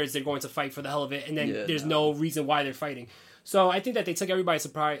similar records. They're going to fight for the hell of it. And then there's no reason why they're fighting. So I think that they took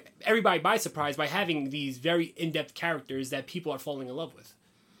everybody by surprise by having these very in-depth characters that people are falling in love with.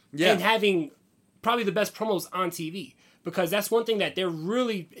 Yeah. And having probably the best promos on TV. Because that's one thing that they're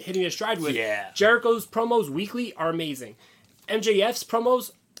really hitting their stride with. Yeah. Jericho's promos weekly are amazing. MJF's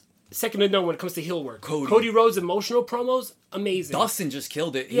promos, second to none when it comes to heel work. Cody Rhodes' emotional promos, amazing. Dustin just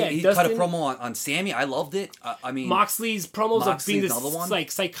killed it. Yeah, he cut a promo on Sammy. I loved it. I mean, Moxley's promos of being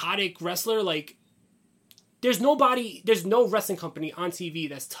this psychotic wrestler, there's no wrestling company on TV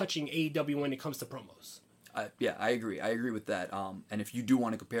that's touching AEW when it comes to promos. Yeah, I agree. I agree with that. And if you do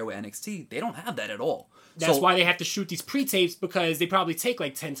want to compare with NXT, they don't have that at all. That's why they have to shoot these pre-tapes, because they probably take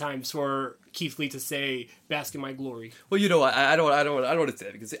like 10 times for Keith Lee to say "Bask in my glory." Well, you know what? I don't want to say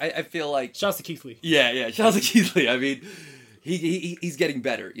it because I feel like shouts to Keith Lee. Yeah, shouts to Keith Lee. I mean, he's getting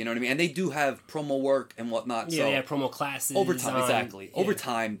better. You know what I mean? And they do have promo work and whatnot. Yeah, promo classes over time. Exactly. Yeah. Over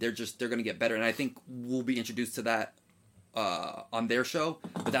time, they're going to get better, and I think we'll be introduced to that on their show.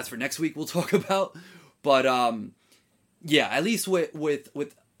 But that's for next week. We'll talk about. But yeah, at least with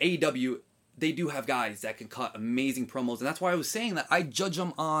AEW, they do have guys that can cut amazing promos, and that's why I was saying that I judge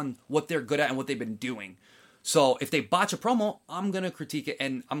them on what they're good at and what they've been doing. So if they botch a promo, I'm gonna critique it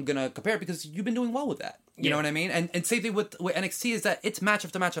and I'm gonna compare it because you've been doing well with that. You know what I mean? And same thing with NXT is that it's match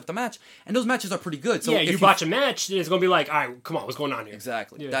after match after match, and those matches are pretty good. So yeah, if you botch a match, it's gonna be like, all right, come on, what's going on here?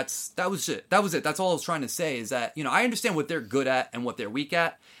 Exactly. Yeah. That was it. That's all I was trying to say is that I understand what they're good at and what they're weak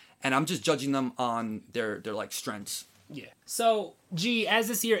at. And I'm just judging them on their like strengths. Yeah. So, G, as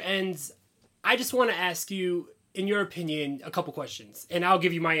this year ends, I just want to ask you, in your opinion, a couple questions, and I'll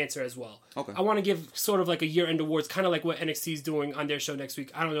give you my answer as well. Okay. I want to give sort of like a year-end awards, kind of like what NXT is doing on their show next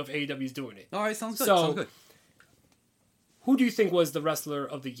week. I don't know if AEW is doing it. All right, sounds good. So, who do you think was the wrestler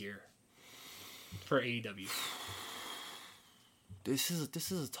of the year for AEW? This is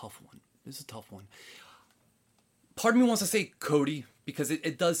a tough one. Part of me wants to say Cody, because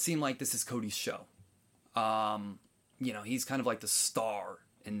it does seem like this is Cody's show. He's kind of like the star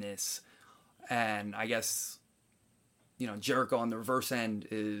in this. And I guess, Jericho on the reverse end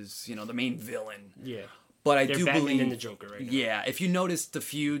is, the main villain. Yeah. But I They're do Batman believe... and the Joker right now. Yeah, if you notice the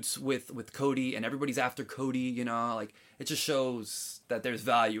feuds with Cody and everybody's after Cody, like, it just shows that there's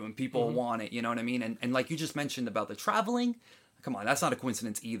value and people want it, you know what I mean? And like you just mentioned about the traveling, come on, that's not a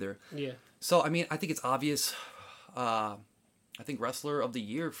coincidence either. Yeah. So, I mean, I think it's obvious... I think wrestler of the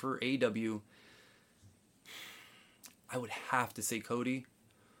year for AEW, I would have to say Cody,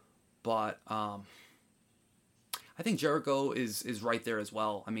 but I think Jericho is right there as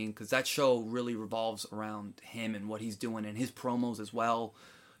well. I mean, because that show really revolves around him and what he's doing and his promos as well.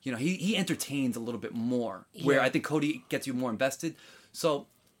 He entertains a little bit more, where I think Cody gets you more invested. So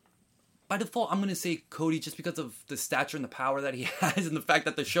by default, I'm going to say Cody just because of the stature and the power that he has and the fact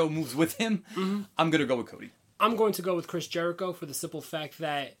that the show moves with him. Mm-hmm. I'm going to go with Cody. I'm going to go with Chris Jericho for the simple fact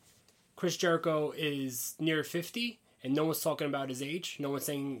that Chris Jericho is near 50 and no one's talking about his age. No one's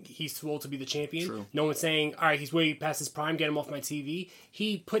saying he's too old to be the champion. True. No one's saying, all right, he's way past his prime, get him off my TV.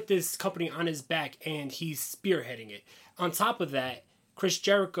 He put this company on his back and he's spearheading it. On top of that, Chris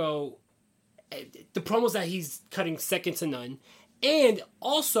Jericho, the promos that he's cutting second to none. And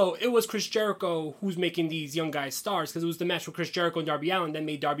also, it was Chris Jericho who's making these young guys stars, because it was the match with Chris Jericho and Darby Allin that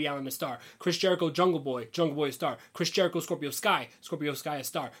made Darby Allin a star. Chris Jericho, Jungle Boy a star. Chris Jericho, Scorpio Sky a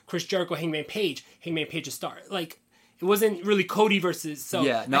star. Chris Jericho, Hangman Page a star. Like, it wasn't really Cody versus...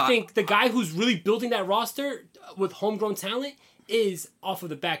 So I think the guy who's really building that roster with homegrown talent is off of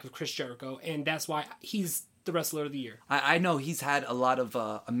the back of Chris Jericho, and that's why he's the wrestler of the year. I know he's had a lot of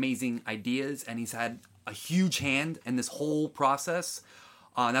amazing ideas, and he's had a huge hand in this whole process.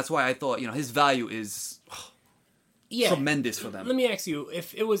 And that's why I thought, his value is tremendous for them. Let me ask you,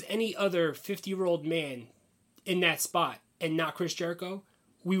 if it was any other 50-year-old man in that spot and not Chris Jericho,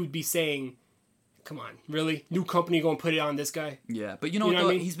 we would be saying, come on, really? New company going to put it on this guy? Yeah, but you know what I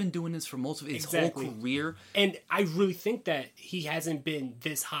mean? He's been doing this for most of his whole career. And I really think that he hasn't been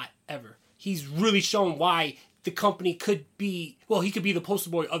this hot ever. He's really shown why the company could be... Well, he could be the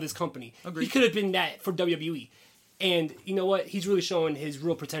poster boy of this company. Agreed. He could have been that for WWE. And you know what? He's really showing his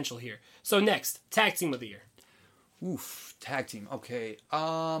real potential here. So next, tag team of the year. Oof, tag team. Okay.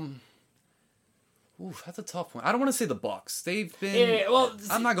 That's a tough one. I don't want to say the Bucks. They've been... Yeah, well...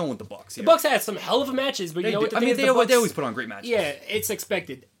 I'm not going with the Bucks. The Bucks had some hell of a matches, but you know what? They always put on great matches. Yeah, it's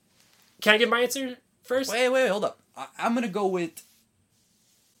expected. Can I give my answer first? Wait, hold up. I'm going to go with...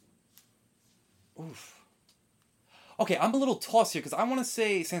 Oof. Okay, I'm a little tossed here because I want to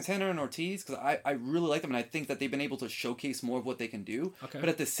say Santana and Ortiz because I really like them and I think that they've been able to showcase more of what they can do. Okay. But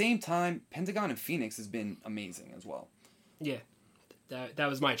at the same time, Pentagon and Phoenix has been amazing as well. Yeah, that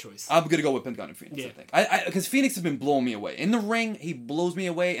was my choice. I'm going to go with Pentagon and Phoenix, I think. Because Phoenix has been blowing me away. In the ring, he blows me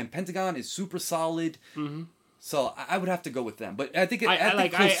away and Pentagon is super solid. Mm-hmm. So I would have to go with them. But I think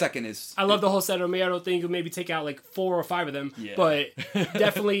close second is... I love the whole Cero Miedo thing. You could maybe take out like 4 or 5 of them. Yeah. But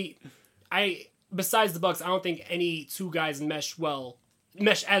definitely... Besides the Bucks, I don't think any two guys mesh well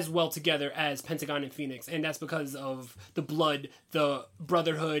mesh as well together as Pentagon and Phoenix, and that's because of the blood, the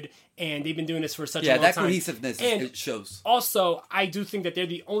brotherhood, and they've been doing this for such a long time. Yeah, that cohesiveness it shows. Also, I do think that they're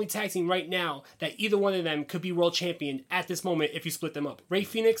the only tag team right now that either one of them could be world champion at this moment if you split them up. Ray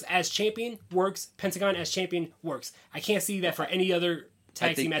Phoenix as champion works. Pentagon as champion works. I can't see that for any other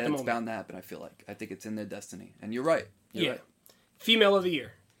tag team at the moment. It's bound to happen, I feel like. I think it's in their destiny. And you're right. You're right. Female of the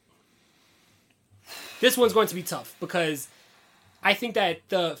year. This one's going to be tough because I think that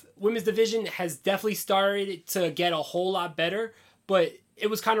the women's division has definitely started to get a whole lot better, but it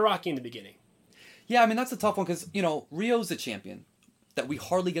was kind of rocky in the beginning. Yeah, I mean, that's a tough one because, Rio's a champion that we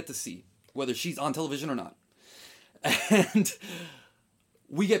hardly get to see, whether she's on television or not. And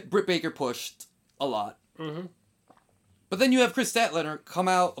we get Britt Baker pushed a lot. Mm-hmm. But then you have Chris Statlander come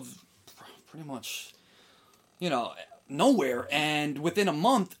out of pretty much, nowhere, and within a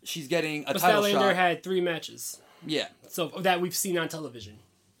month, she's getting a title shot. Statlander had 3 matches. Yeah. So that we've seen on television.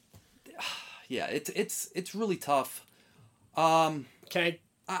 Yeah, it's really tough. Can I?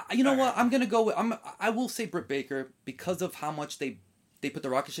 You know what? I'm gonna go with. I will say Britt Baker because of how much they put the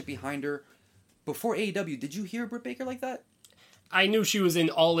rocket ship behind her. Before AEW, did you hear Britt Baker like that? I knew she was in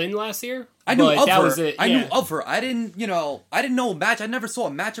All In last year. I knew of her. Was it. Yeah. I knew of her. I didn't know a match. I never saw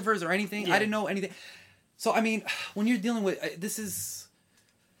a match of hers or anything. Yeah. I didn't know anything. So I mean, when you're dealing with this is.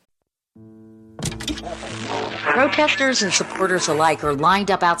 Protesters and supporters alike are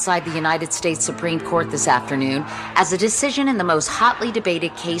lined up outside the United States Supreme Court this afternoon as a decision in the most hotly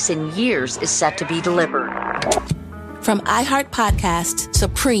debated case in years is set to be delivered. From iHeart Podcasts,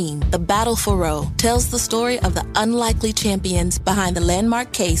 Supreme, The Battle for Roe, tells the story of the unlikely champions behind the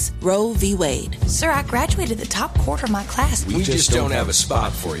landmark case, Roe v. Wade. Sir, I graduated the top quarter of my class. We just don't have a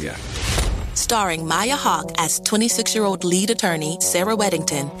spot for you. Starring Maya Hawke as 26-year-old lead attorney Sarah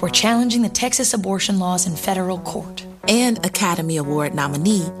Weddington. For challenging the Texas abortion laws in federal court. And Academy Award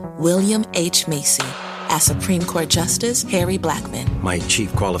nominee William H. Macy as Supreme Court Justice Harry Blackmun. My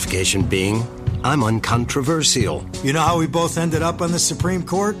chief qualification being, I'm uncontroversial. You know how we both ended up on the Supreme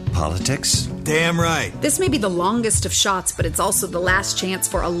Court? Politics? Damn right. This may be the longest of shots, but it's also the last chance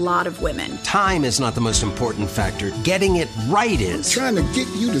for a lot of women. Time is not the most important factor. Getting it right is. I'm trying to get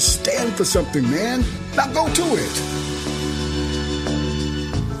you to stand for something, man. Now go to it.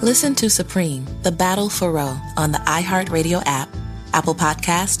 Listen to Supreme, The Battle for Roe on the iHeartRadio app, Apple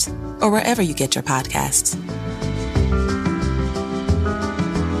Podcasts, or wherever you get your podcasts.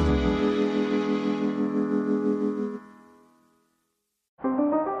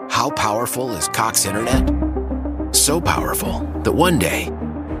 How powerful is Cox Internet? So powerful that one day,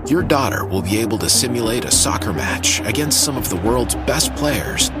 your daughter will be able to simulate a soccer match against some of the world's best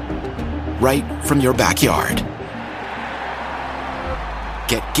players right from your backyard.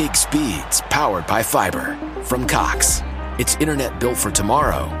 Get gig speeds powered by fiber from Cox. It's internet built for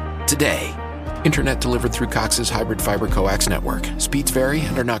tomorrow, today. Internet delivered through Cox's hybrid fiber coax network. Speeds vary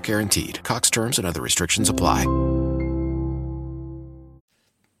and are not guaranteed. Cox terms and other restrictions apply.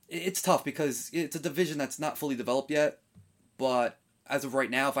 It's tough because it's a division that's not fully developed yet. But as of right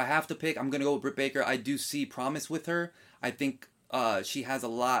now, if I have to pick, I'm going to go with Britt Baker. I do see promise with her. I think she has a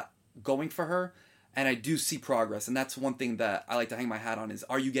lot going for her. And I do see progress. And that's one thing that I like to hang my hat on is,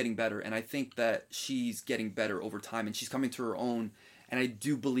 are you getting better? And I think that she's getting better over time. And she's coming to her own. And I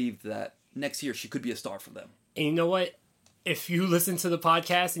do believe that next year she could be a star for them. And you know what? If you listen to the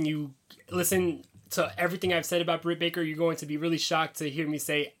podcast and you listen to everything I've said about Britt Baker, you're going to be really shocked to hear me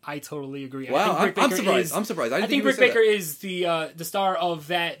say I totally agree. Wow, I'm surprised. I'm surprised. I think Britt Baker is the star of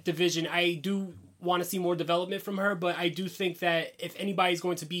that division. I do want to see more development from her, but I do think that if anybody's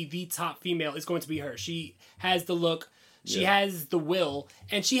going to be the top female, it's going to be her. She has the look, she has the will,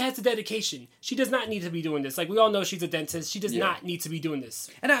 and she has the dedication. She does not need to be doing this. Like, we all know she's a dentist. She does not need to be doing this.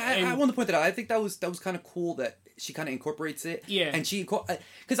 And I want to point that out. I think that was kind of cool that she kind of incorporates it. Yeah. And she,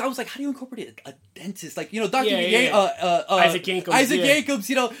 because I was like, how do you incorporate a dentist? Like, Dr. Isaac Yankems. Isaac Yankems,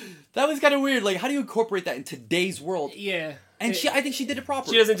 that was kind of weird. Like, how do you incorporate that in today's world? Yeah. And I think she did it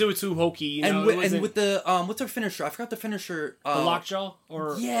properly. She doesn't do it too hokey, And with the, what's her finisher? I forgot the finisher. The lockjaw?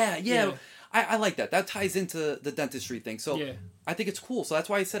 Yeah. I like that. That ties into the dentistry thing. So I think it's cool. So that's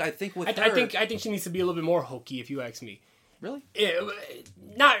why I said I think with her... I think she needs to be a little bit more hokey, if you ask me. Really?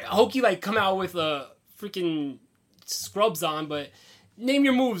 Not hokey like come out with a freaking scrubs on, but name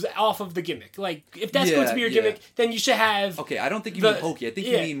your moves off of the gimmick. Like, if that's going to be your gimmick, then you should have... Okay, I don't think you mean hokey. I think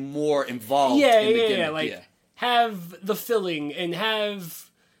you mean more involved in the gimmick. Like, have the filling and have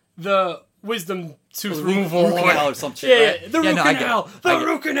the wisdom tooth removal. Root canal or some shit, right? The root canal. The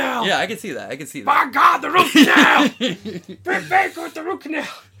root canal. Yeah, I can see that. My God, the root canal. Britt Baker with the root canal.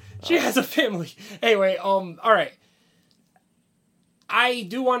 She has a family. Anyway, all right. I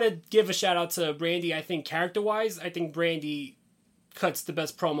do want to give a shout out to Brandy. I think character-wise, I think Brandy cuts the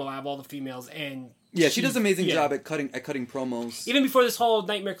best promo out of all the females, and yeah, she does an amazing job at cutting promos. Even before this whole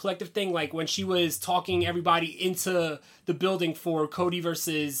Nightmare Collective thing, like when she was talking everybody into the building for Cody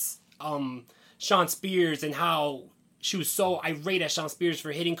versus Shawn Spears, and how she was so irate at Shawn Spears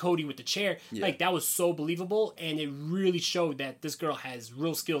for hitting Cody with the chair, like that was so believable, and it really showed that this girl has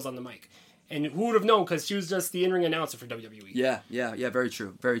real skills on the mic. And who would have known? Because she was just the in-ring announcer for WWE. Yeah. Very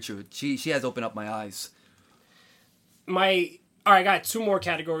true. Very true. She has opened up my eyes. All right, I got 2 more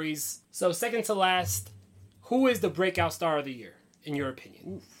categories. So second to last, who is the breakout star of the year, in your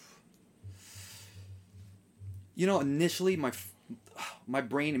opinion? Oof. You know, initially, my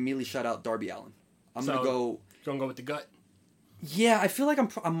brain immediately shot out Darby Allin. I'm going to go... Gonna go with the gut? Yeah, I feel like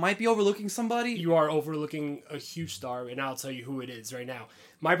I might be overlooking somebody. You are overlooking a huge star, and I'll tell you who it is right now.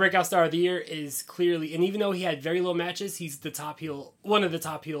 My breakout star of the year is clearly, and even though he had very low matches, he's the top heel, one of the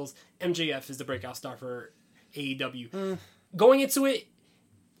top heels. MJF is the breakout star for AEW. Going into it,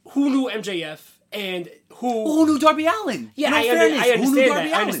 who knew MJF and who knew Darby Allin? Yeah, no, I understand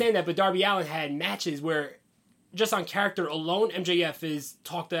that. I understand that, but Darby Allin had matches where, just on character alone, MJF is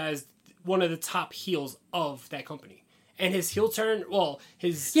talked as one of the top heels of that company. And his heel turn,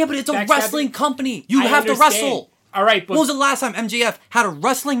 his... Yeah, but it's a wrestling company. You have to wrestle. All right, but... When was the last time MJF had a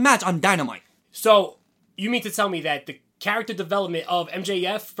wrestling match on Dynamite? So, you mean to tell me that the character development of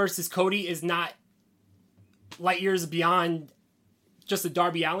MJF versus Cody is not light years beyond just a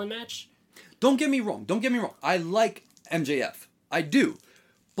Darby Allin match? Don't get me wrong. I like MJF. I do.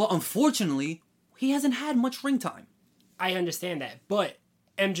 But unfortunately, he hasn't had much ring time. I understand that, but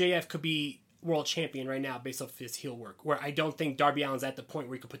MJF could be world champion right now based off his heel work, where I don't think Darby Allin's at the point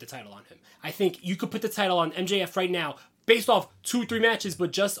where you could put the title on him. I think you could put the title on MJF right now based off 2-3 matches,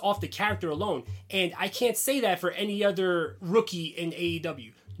 but just off the character alone. And I can't say that for any other rookie in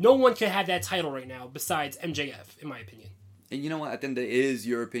AEW. No one can have that title right now besides MJF, in my opinion. And you know what? I think that is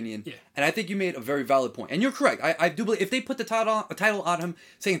your opinion. Yeah. And I think you made a very valid point. And you're correct. I do believe if they put the title on him,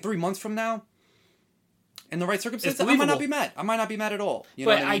 saying 3 months from now, in the right circumstances, I might not be mad. I might not be mad at all. You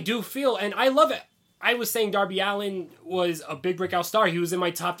know but I do feel, and I love it. I was saying Darby Allin was a big breakout star. He was in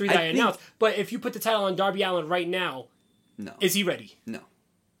my top 3 that I announced. But if you put the title on Darby Allin right now, is he ready? No.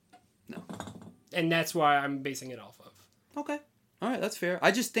 And that's why I'm basing it off of. Okay. All right, that's fair.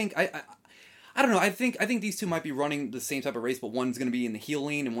 I just think I don't know. I think these two might be running the same type of race, but one's going to be in the heel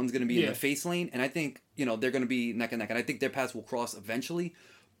lane and one's going to be in the face lane. And I think they're going to be neck and neck. And I think their paths will cross eventually.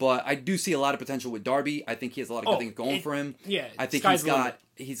 But I do see a lot of potential with Darby. I think he has a lot of good things going for him. Yeah, I think he's got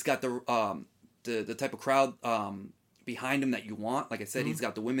the type of crowd behind him that you want. Like I said, he's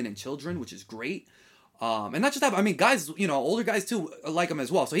got the women and children, which is great. And not just that, but I mean, guys, older guys too like him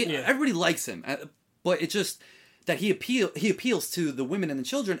as well. So everybody likes him. But it's just that he appeals to the women and the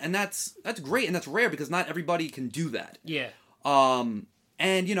children, and that's great and that's rare because not everybody can do that. Yeah.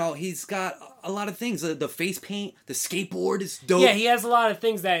 And he's got a lot of things. The face paint, the skateboard is dope. Yeah, he has a lot of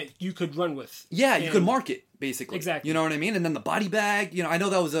things that you could run with. Yeah, you could market basically. Exactly. You know what I mean? And then the body bag. I know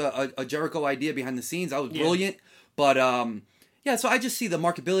that was a Jericho idea behind the scenes. That was brilliant. But so I just see the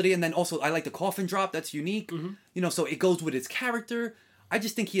marketability, and then also I like the coffin drop. That's unique. Mm-hmm. So it goes with his character. I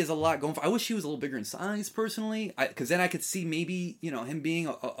just think he has a lot going for. I wish he was a little bigger in size, personally, because then I could see maybe him being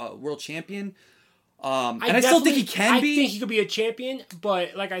a world champion. And I still think he can be. I think he could be a champion,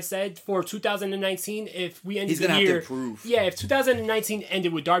 but like I said, for 2019, if we end the year, he's gonna have to improve. Yeah, if 2019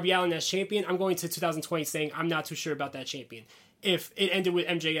 ended with Darby Allin as champion, I'm going to 2020 saying I'm not too sure about that champion. If it ended with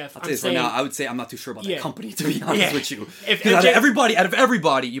MJF, I'll tell you right now, I would say I'm not too sure about that company, to be honest with you. If out of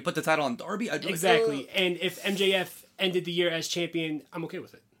everybody, you put the title on Darby, I'd be exactly. Like, and if MJF ended the year as champion, I'm okay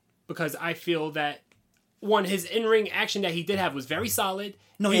with it because I feel that his in-ring action that he did have was very solid.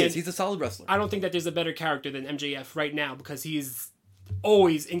 No, he is. He's a solid wrestler. I don't think that there's a better character than MJF right now because he's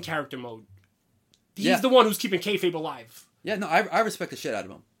always in character mode. He's the one who's keeping kayfabe alive. Yeah, no, I respect the shit out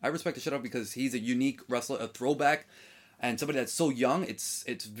of him. I respect the shit out of him because he's a unique wrestler, a throwback, and somebody that's so young. It's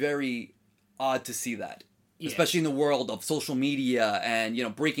very odd to see that, especially in the world of social media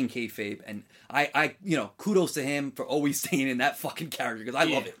and breaking kayfabe. And I kudos to him for always staying in that fucking character because I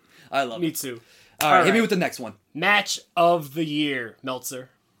love it. I love it. Me too. All right, hit me with the next one. Match of the year, Meltzer.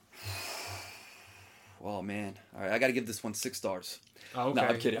 Oh, man. All right, I got to give this one 6 stars. Oh, okay. No,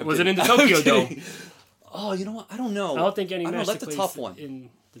 I'm kidding. Was it in the Tokyo Dome? Oh, you know what? I don't know. I don't think any match that's a tough one. In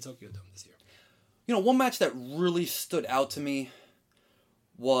the Tokyo Dome this year. One match that really stood out to me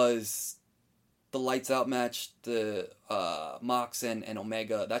was the Lights Out match, the Mox and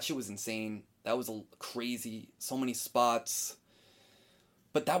Omega. That shit was insane. That was crazy. So many spots.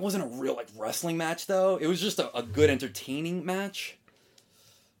 But that wasn't a real wrestling match, though. It was just a good, entertaining match.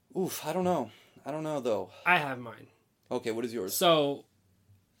 Oof, I don't know. I don't know, though. I have mine. Okay, what is yours? So,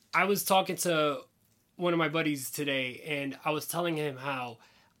 I was talking to one of my buddies today, and I was telling him how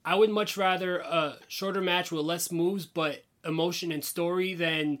I would much rather a shorter match with less moves, but emotion and story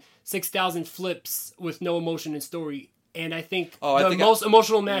than 6,000 flips with no emotion and story. And I think the most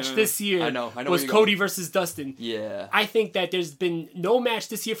emotional match this year was Cody versus Dustin. Yeah. I think that there's been no match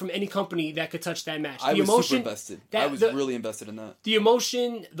this year from any company that could touch that match. I was super invested. I was really invested in that. The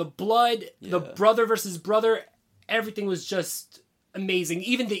emotion, the blood, the brother versus brother, everything was just amazing.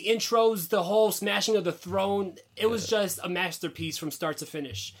 Even the intros, the whole smashing of the throne, it was just a masterpiece from start to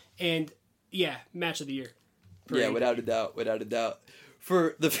finish. And yeah, match of the year. Yeah, without a doubt.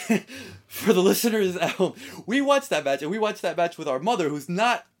 For the listeners at home, we watched that match, and we watched that match with our mother, who's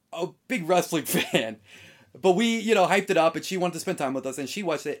not a big wrestling fan. But we, hyped it up, and she wanted to spend time with us, and she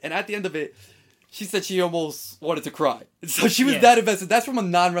watched it. And at the end of it, she said she almost wanted to cry. So she was that invested. That's from a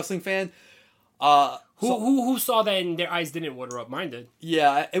non-wrestling fan. Who saw that and their eyes didn't water up? Mine did.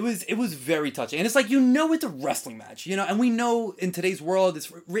 Yeah, it was very touching. And it's like, it's a wrestling match, and we know in today's world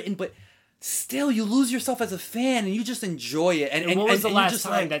it's written, but still, you lose yourself as a fan, and you just enjoy it. And when was the last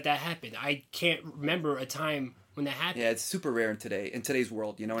time that happened? I can't remember a time when that happened. Yeah, it's super rare in today's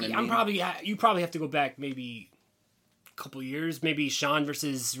world. You know what I mean? You probably have to go back maybe a couple years. Maybe Shawn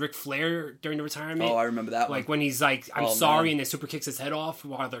versus Ric Flair during the retirement. Oh, I remember that one. Like when he's like, "I'm sorry," and then super kicks his head off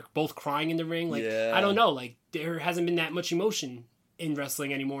while they're both crying in the ring. Like, I don't know. Like, there hasn't been that much emotion in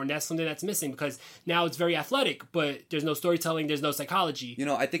wrestling anymore, and that's something that's missing because now it's very athletic, but there's no storytelling, there's no psychology.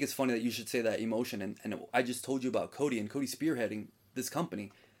 I think it's funny that you should say that emotion, and I just told you about Cody and Cody spearheading this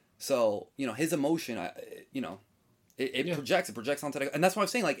company. So, his emotion, it projects onto the, and that's why I'm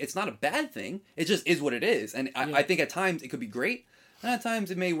saying, like, it's not a bad thing. It just is what it is. And I think at times it could be great, and at times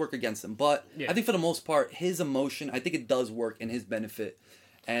it may work against him. But I think for the most part, his emotion, I think it does work in his benefit.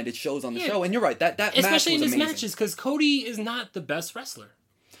 And it shows on the show. And you're right, that match was amazing. Especially in his matches, because Cody is not the best wrestler.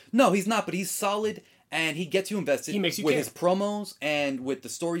 No, he's not, but he's solid, and he gets you invested. He makes you with care. His promos and with the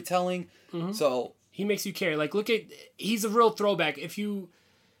storytelling. Mm-hmm. So he makes you care. Like, he's a real throwback. If you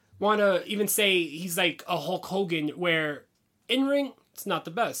want to even say he's like a Hulk Hogan, where in ring, it's not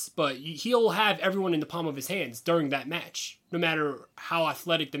the best, but he'll have everyone in the palm of his hands during that match, no matter how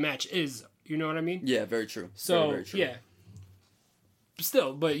athletic the match is. You know what I mean? Yeah, very true. So, very true. Yeah.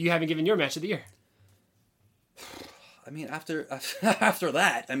 Still, but you haven't given your match of the year. I mean, after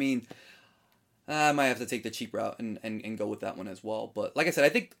that, I mean, I might have to take the cheap route and go with that one as well. But like I said, I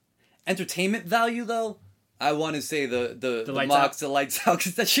think entertainment value, though, I want to say the Lights Out,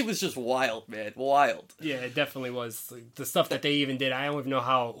 because that shit was just wild, man, wild. Yeah, it definitely was. Like, the stuff that they even did, I don't even know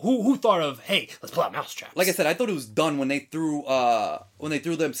how. Who thought of, hey, let's pull out mousetraps? Like I said, I thought it was done when they threw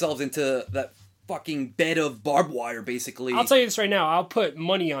themselves into that fucking bed of barbed wire, basically. I'll tell you this right now. I'll put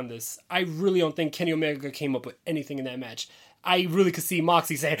money on this. I really don't think Kenny Omega came up with anything in that match. I really could see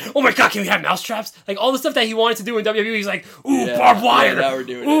Moxley saying, "Oh my god, can we have mousetraps?" Like all the stuff that he wanted to do in WWE. He's like, "Ooh, barbed wire. Yeah, now we're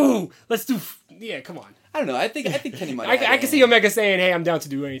doing it. Let's do." Yeah, come on. I don't know. I think Kenny might. I can see Omega saying, "Hey, I'm down to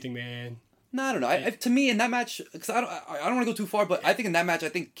do anything, man." No, I don't know. To me, in that match, because I don't want to go too far, but I think in that match, I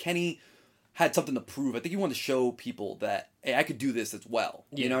think Kenny had something to prove. I think he wanted to show people that, hey, I could do this as well.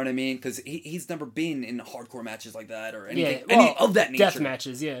 Yeah. You know what I mean? Because he's never been in hardcore matches like that or anything, any of that nature. Death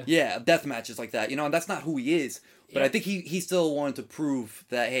matches, yeah. Yeah, death matches like that. And that's not who he is. But I think he still wanted to prove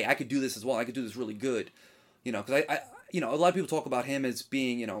that, hey, I could do this as well. I could do this really good. Because I a lot of people talk about him as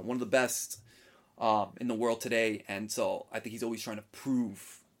being, one of the best in the world today. And so I think he's always trying to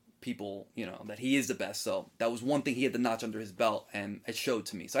prove people, that he is the best. So that was one thing he had the notch under his belt, and it showed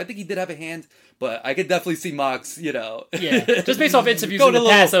to me. So I think he did have a hand, but I could definitely see Mox, Yeah, just based off interviews in the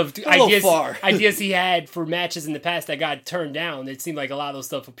past of ideas he had for matches in the past that got turned down. It seemed like a lot of those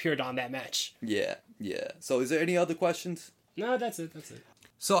stuff appeared on that match. Yeah. So is there any other questions? No, that's it.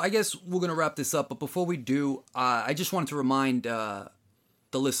 So I guess we're going to wrap this up, but before we do, I just wanted to remind the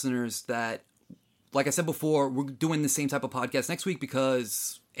listeners that, like I said before, we're doing the same type of podcast next week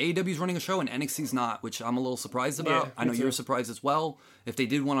because AEW is running a show and NXT's not, which I'm a little surprised about. Yeah, I know you're surprised as well. If they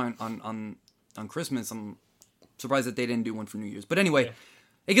did one on Christmas, I'm surprised that they didn't do one for New Year's. But anyway,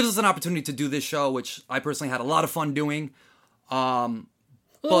 It gives us an opportunity to do this show, which I personally had a lot of fun doing. Let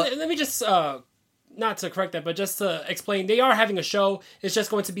me just, not to correct that, but just to explain, they are having a show. It's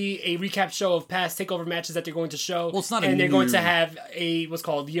just going to be a recap show of past TakeOver matches that they're going to show. Well, it's not and they're going to have what's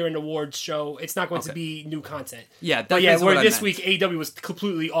called year-end awards show. It's not going to be new content. Yeah, where this week AEW was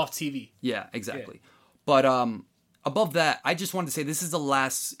completely off TV. Yeah, exactly. Yeah. But above that, I just wanted to say this is the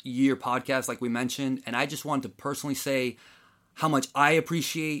last year podcast, like we mentioned, and I just wanted to personally say how much I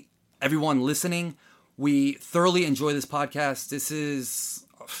appreciate everyone listening. We thoroughly enjoy this podcast. This is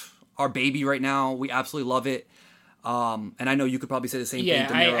our baby right now. We absolutely love it. And I know you could probably say the same thing.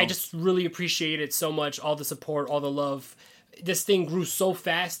 Yeah, I just really appreciate it so much. All the support, all the love. This thing grew so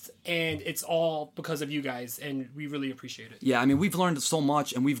fast, and it's all because of you guys, and we really appreciate it. Yeah, I mean, we've learned so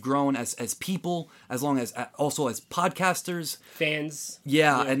much, and we've grown as people, as long as also as podcasters, fans.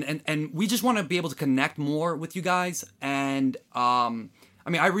 Yeah. And we just want to be able to connect more with you guys. And I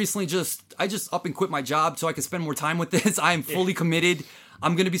mean, I recently just up and quit my job so I can spend more time with this. I am fully committed.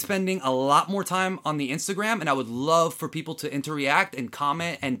 I'm going to be spending a lot more time on the Instagram, and I would love for people to interact and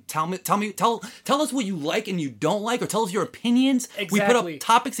comment and tell us what you like and you don't like, or tell us your opinions. Exactly. We put up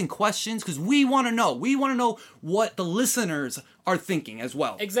topics and questions because we want to know. We want to know what the listeners are thinking as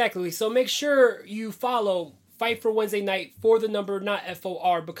well. Exactly. So make sure you follow Fight for Wednesday Night for the number, not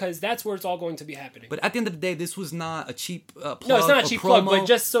FOR, because that's where it's all going to be happening. But at the end of the day, this was not a cheap plug. No, it's not a cheap plug, but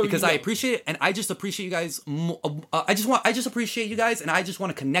just so because you know. I appreciate it, and I just appreciate you guys. I just appreciate you guys, and I just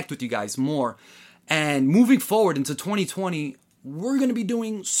want to connect with you guys more. And moving forward into 2020, we're going to be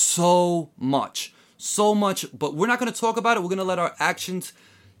doing so much, but we're not going to talk about it. We're going to let our actions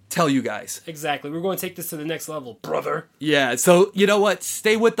tell you guys. Exactly. We're going to take this to the next level, brother. Yeah. So you know what?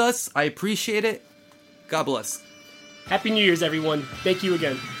 Stay with us. I appreciate it. God bless. Happy New Year's, everyone. Thank you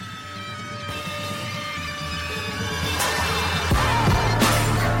again.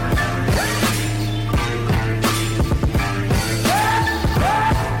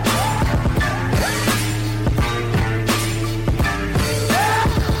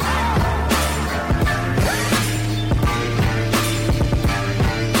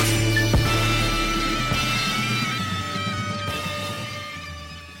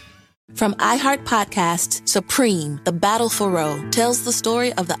 From iHeart Podcasts, Supreme, The Battle for Roe, tells the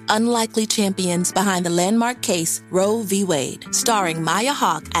story of the unlikely champions behind the landmark case Roe v. Wade, starring Maya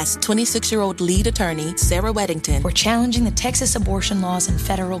Hawke as 26-year-old lead attorney Sarah Weddington. We're challenging the Texas abortion laws in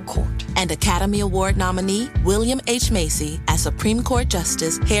federal court. And Academy Award nominee William H. Macy as Supreme Court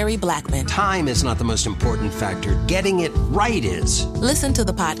Justice Harry Blackmun. Time is not the most important factor. Getting it right is. Listen to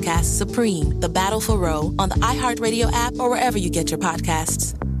the podcast Supreme, The Battle for Roe on the iHeartRadio app or wherever you get your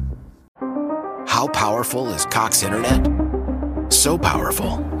podcasts. How powerful is Cox Internet? So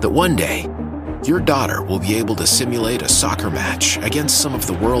powerful that one day, your daughter will be able to simulate a soccer match against some of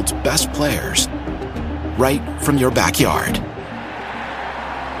the world's best players right from your backyard.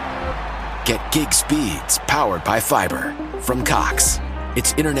 Get gig speeds powered by fiber from Cox.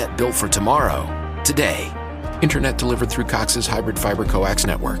 It's internet built for tomorrow, today. Internet delivered through Cox's hybrid fiber coax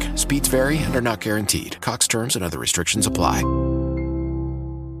network. Speeds vary and are not guaranteed. Cox terms and other restrictions apply.